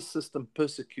religious system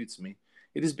persecutes me?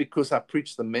 It is because I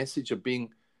preach the message of being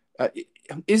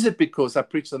is it because I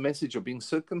preach the message of being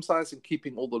circumcised and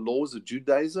keeping all the laws of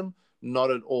Judaism?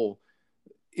 Not at all.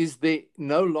 Is there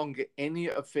no longer any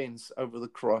offense over the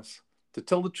cross? To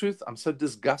tell the truth, I'm so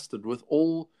disgusted with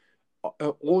all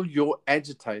your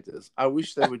agitators. I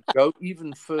wish they would go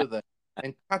even further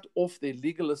and cut off their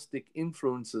legalistic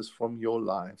influences from your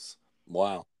lives.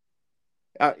 Wow.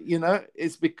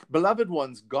 Beloved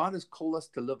ones, God has called us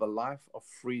to live a life of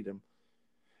freedom.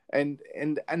 And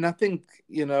I think,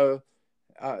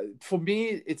 for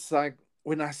me, it's like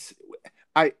when I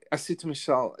said to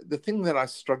Michelle, the thing that I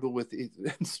struggle with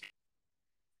is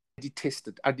I detest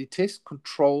it. I detest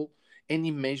control,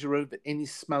 any measure of it, any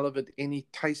smell of it, any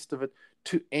taste of it,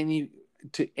 to any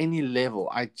level.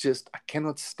 I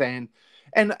cannot stand.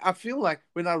 And I feel like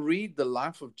when I read the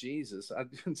life of Jesus,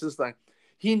 it's just like,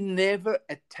 he never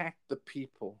attacked the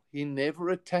people. He never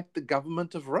attacked the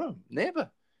government of Rome.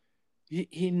 Never.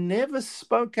 He never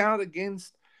spoke out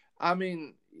against,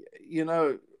 he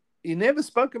never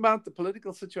spoke about the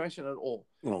political situation at all.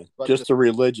 No, just the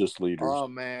religious leaders. Oh,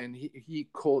 man, he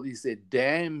said,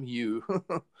 damn you.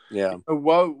 Yeah.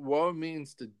 Woe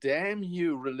means to damn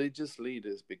you, religious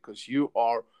leaders, because you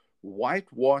are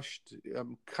whitewashed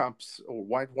cups or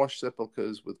whitewashed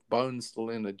sepulchres with bones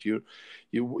still in it.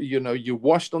 You're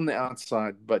washed on the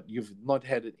outside, but you've not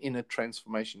had an inner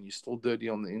transformation. You're still dirty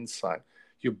on the inside.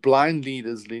 You're blind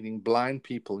leaders leading blind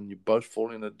people, and you both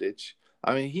fall in a ditch.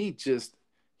 I mean, he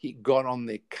got on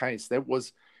their case. That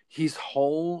was his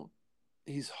whole,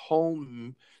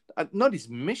 not his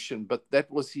mission, but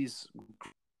that was his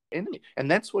enemy.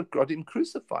 And that's what got him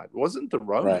crucified. It wasn't the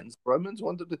Romans. Right. Romans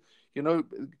wanted to,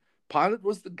 Pilate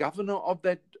was the governor of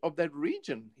that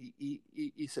region. He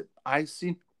said, I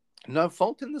see no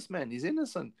fault in this man. He's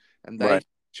innocent. And they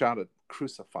shouted,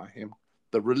 crucify him.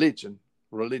 The religion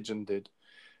did.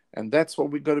 And that's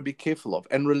what we've got to be careful of.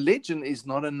 And religion is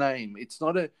not a name. It's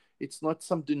not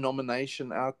some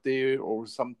denomination out there or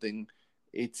something.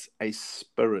 It's a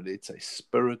spirit. It's a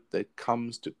spirit that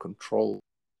comes to control.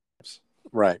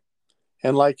 Right.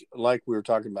 And like we were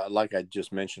talking about, like I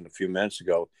just mentioned a few minutes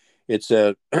ago, it's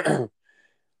a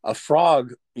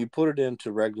frog. You put it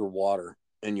into regular water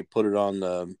and you put it on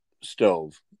the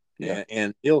stove. Yeah.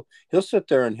 and he'll sit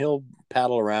there and he'll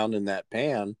paddle around in that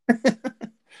pan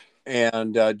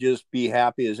and just be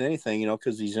happy as anything,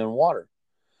 because he's in water.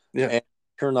 Yeah. And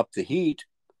turn up the heat,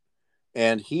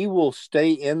 and he will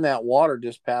stay in that water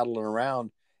just paddling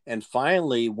around. And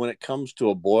finally, when it comes to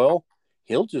a boil,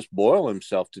 he'll just boil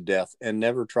himself to death and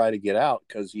never try to get out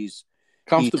because he's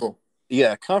Comfortable.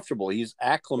 comfortable. He's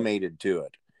acclimated to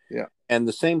it. Yeah. And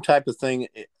the same type of thing,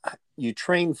 you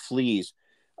train fleas.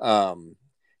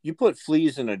 You put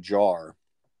fleas in a jar,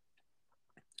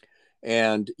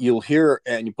 and you'll hear,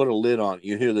 and you put a lid on it,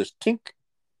 you hear this tink,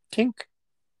 tink,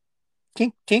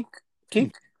 tink, tink,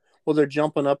 tink. Well, they're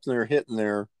jumping up and they're hitting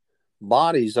their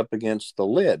bodies up against the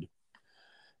lid.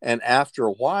 And after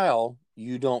a while,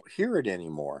 you don't hear it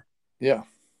anymore. Yeah.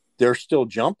 They're still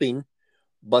jumping,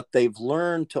 but they've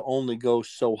learned to only go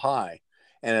so high.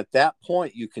 And at that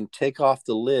point, you can take off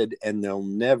the lid and they'll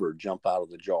never jump out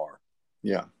of the jar.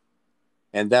 Yeah.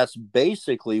 And that's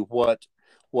basically what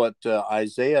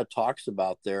Isaiah talks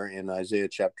about there in Isaiah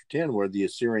chapter 10, where the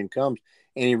Assyrian comes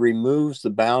and he removes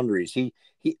the boundaries.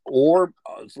 Or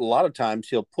a lot of times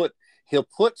he'll put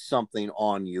something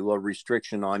on you, a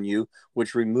restriction on you,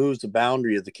 which removes the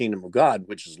boundary of the kingdom of God,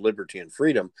 which is liberty and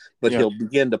freedom. But he'll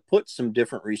begin to put some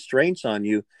different restraints on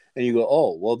you, and you go,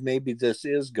 oh, well, maybe this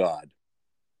is God.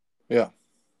 Yeah.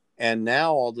 And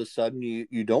now all of a sudden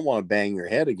you don't want to bang your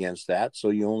head against that,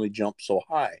 so you only jump so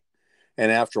high.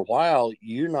 And after a while,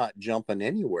 you're not jumping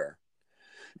anywhere.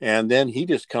 And then he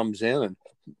just comes in and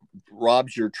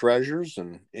robs your treasures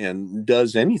and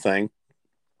does anything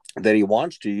that he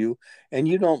wants to you, and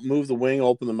you don't move the wing,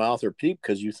 open the mouth, or peep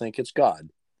because you think it's God.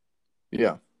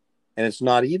 Yeah. And it's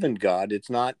not even God. It's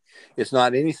not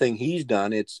anything he's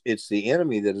done. It's the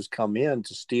enemy that has come in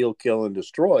to steal, kill, and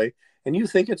destroy, and you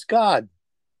think it's God.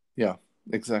 Yeah,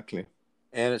 exactly.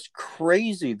 And it's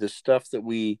crazy the stuff that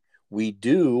we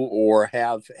do or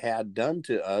have had done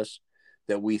to us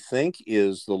that we think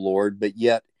is the Lord, but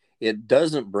yet it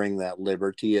doesn't bring that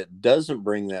liberty. It doesn't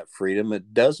bring that freedom.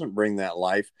 It doesn't bring that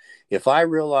life. If I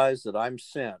realize that I'm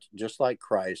sent, just like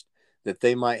Christ, that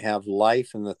they might have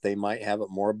life and that they might have it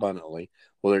more abundantly,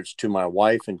 whether it's to my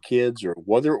wife and kids or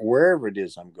wherever it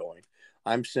is I'm going,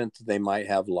 I'm sent that they might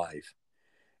have life.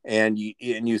 And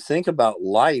you think about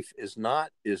life is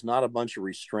not a bunch of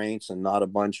restraints and not a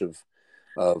bunch of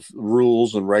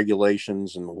rules and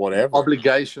regulations and whatever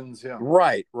Obligations. Yeah.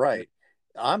 Right.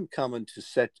 I'm coming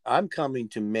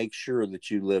to make sure that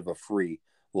you live a free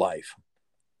life.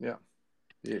 Yeah.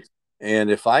 Yes. And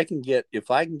if I can get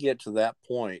to that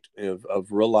point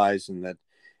of realizing that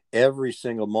every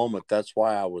single moment, that's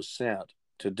why I was sent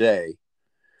today,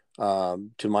 to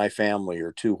my family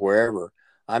or to wherever,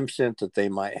 I'm sent that they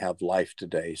might have life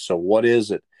today. So what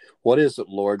is it,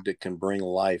 Lord, that can bring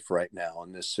life right now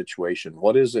in this situation?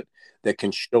 What is it that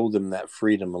can show them that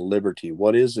freedom and liberty?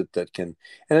 What is it that can,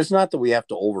 and it's not that we have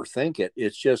to overthink it.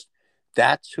 It's just,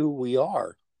 that's who we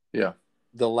are. Yeah.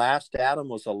 The last Adam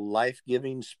was a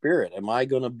life-giving spirit. Am I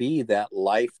going to be that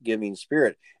life-giving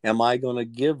spirit? Am I going to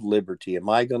give liberty? Am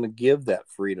I going to give that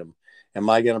freedom? Am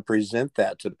I going to present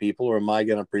that to people, or am I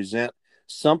going to present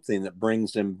something that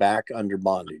brings them back under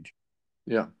bondage?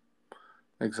 Yeah,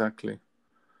 exactly.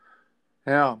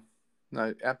 Yeah,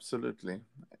 no, absolutely.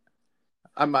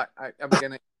 I'm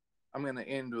gonna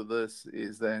end with this.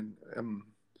 Is then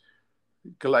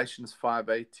Galatians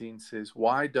 5:18 says,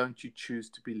 "Why don't you choose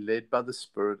to be led by the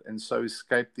Spirit and so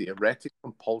escape the erratic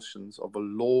compulsions of a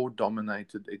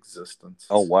law-dominated existence?"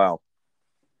 Oh, wow.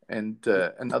 And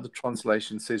another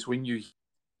translation says, "When you hear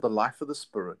the life of the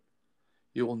Spirit,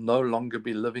 you will no longer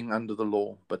be living under the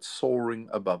law, but soaring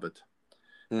above it."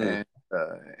 And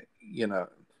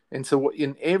and so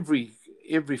in every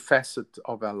facet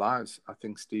of our lives, I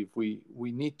think, Steve, we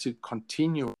need to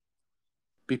continue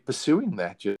be pursuing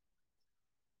that.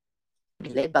 Be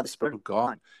led by the Spirit of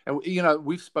God. And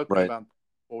we've spoken about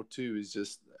before too, is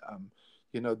just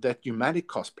that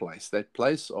pneumaticos place, that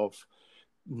place of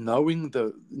knowing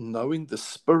the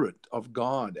Spirit of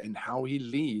God and how He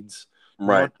leads,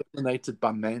 not dominated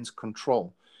by man's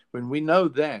control. When we know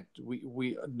that,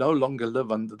 we no longer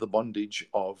live under the bondage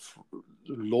of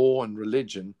law and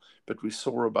religion, but we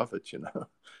soar above it.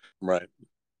 Right.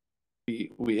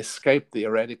 We escape the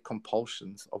erratic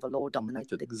compulsions of a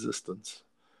law-dominated existence.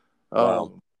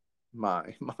 Wow. Oh,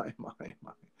 my.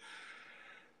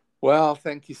 Well,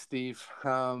 thank you, Steve.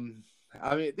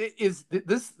 I mean,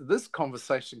 this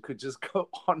conversation could just go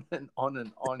on and on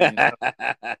and on. Yeah.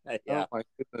 Oh my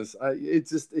goodness!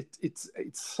 It's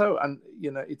so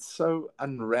it's so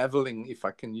unraveling, if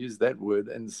I can use that word,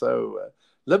 and so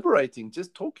liberating.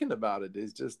 Just talking about it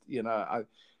is just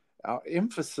our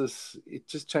emphasis, it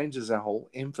just changes our whole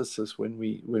emphasis when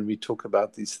we talk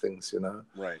about these things,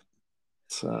 Right.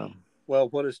 So, Well,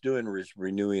 what it's doing is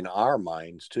renewing our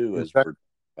minds too as exactly.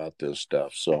 we're about this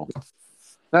stuff. So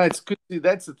No, it's good.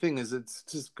 That's the thing, is it's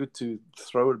just good to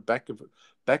throw it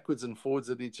backwards and forwards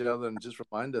at each other and just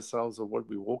remind ourselves of what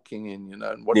we're walking in,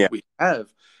 and what yeah, we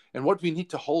have and what we need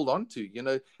to hold on to.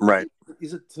 I right. think,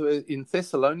 is it in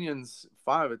Thessalonians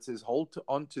 5, it says, hold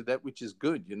on to that which is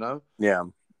good, Yeah,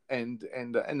 and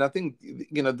I think,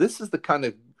 this is the kind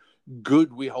of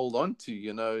good we hold on to,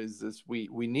 is this, we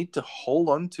need to hold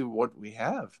on to what we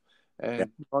have yeah.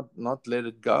 and not let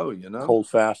it go, Hold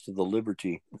fast to the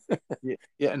liberty. yeah,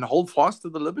 yeah, and hold fast to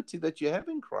the liberty that you have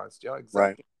in Christ. Yeah, Right.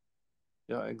 exactly.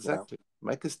 Yeah, Yeah. exactly.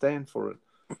 Make a stand for it.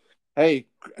 Hey,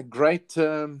 great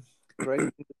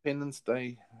Independence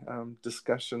Day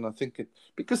discussion. I think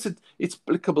because it's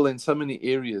applicable in so many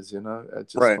areas.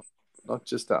 Just Right. not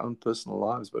just our own personal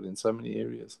lives, but in so many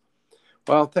areas.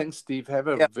 Well, thanks, Steve. Have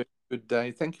a Yeah. very good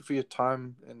day. Thank you for your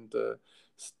time and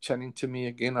chatting to me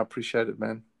again. I appreciate it,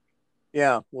 man.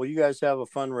 Yeah. Well, you guys have a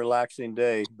fun, relaxing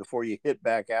day before you hit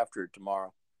back after it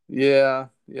tomorrow. Yeah,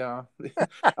 yeah.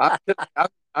 I,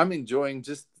 I'm enjoying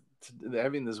just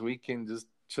having this weekend, just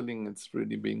chilling. It's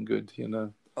really been good,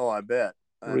 Oh, I bet.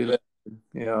 I bet. Relaxing.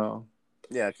 Yeah.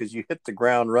 Yeah, because you hit the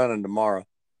ground running tomorrow.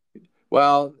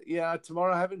 Well, yeah.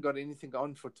 Tomorrow I haven't got anything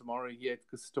on for tomorrow yet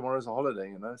because tomorrow's a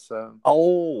holiday, So,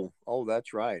 Oh,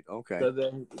 that's right. Okay. so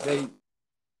they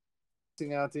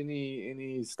putting out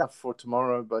any stuff for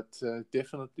tomorrow, but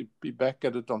definitely be back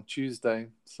at it on Tuesday.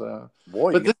 So,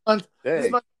 Boy, you but got this a day.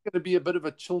 month is going to be a bit of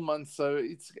a chill month, so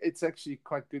it's actually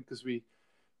quite good because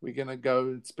we're going to go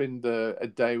and spend a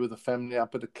day with the family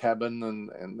up at a cabin,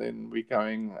 and then we're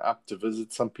going up to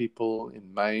visit some people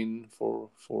in Maine for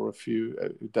a few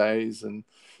days, and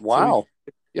so Wow.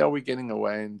 we're getting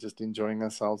away and just enjoying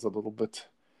ourselves a little bit.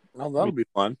 Oh, that'll be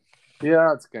fun.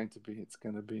 Yeah, it's going to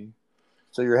be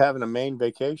So you're having a Maine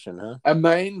vacation, huh? a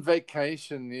Maine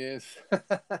vacation. Yes.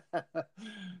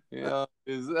 Yeah,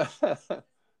 is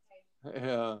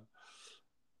yeah.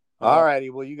 All Uh, righty.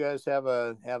 Well, you guys have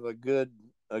a good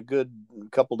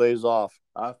couple days off.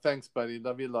 thanks, buddy.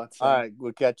 Love you lots. All Eh? right.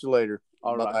 We'll catch you later.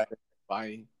 All right. Bye.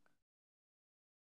 Bye.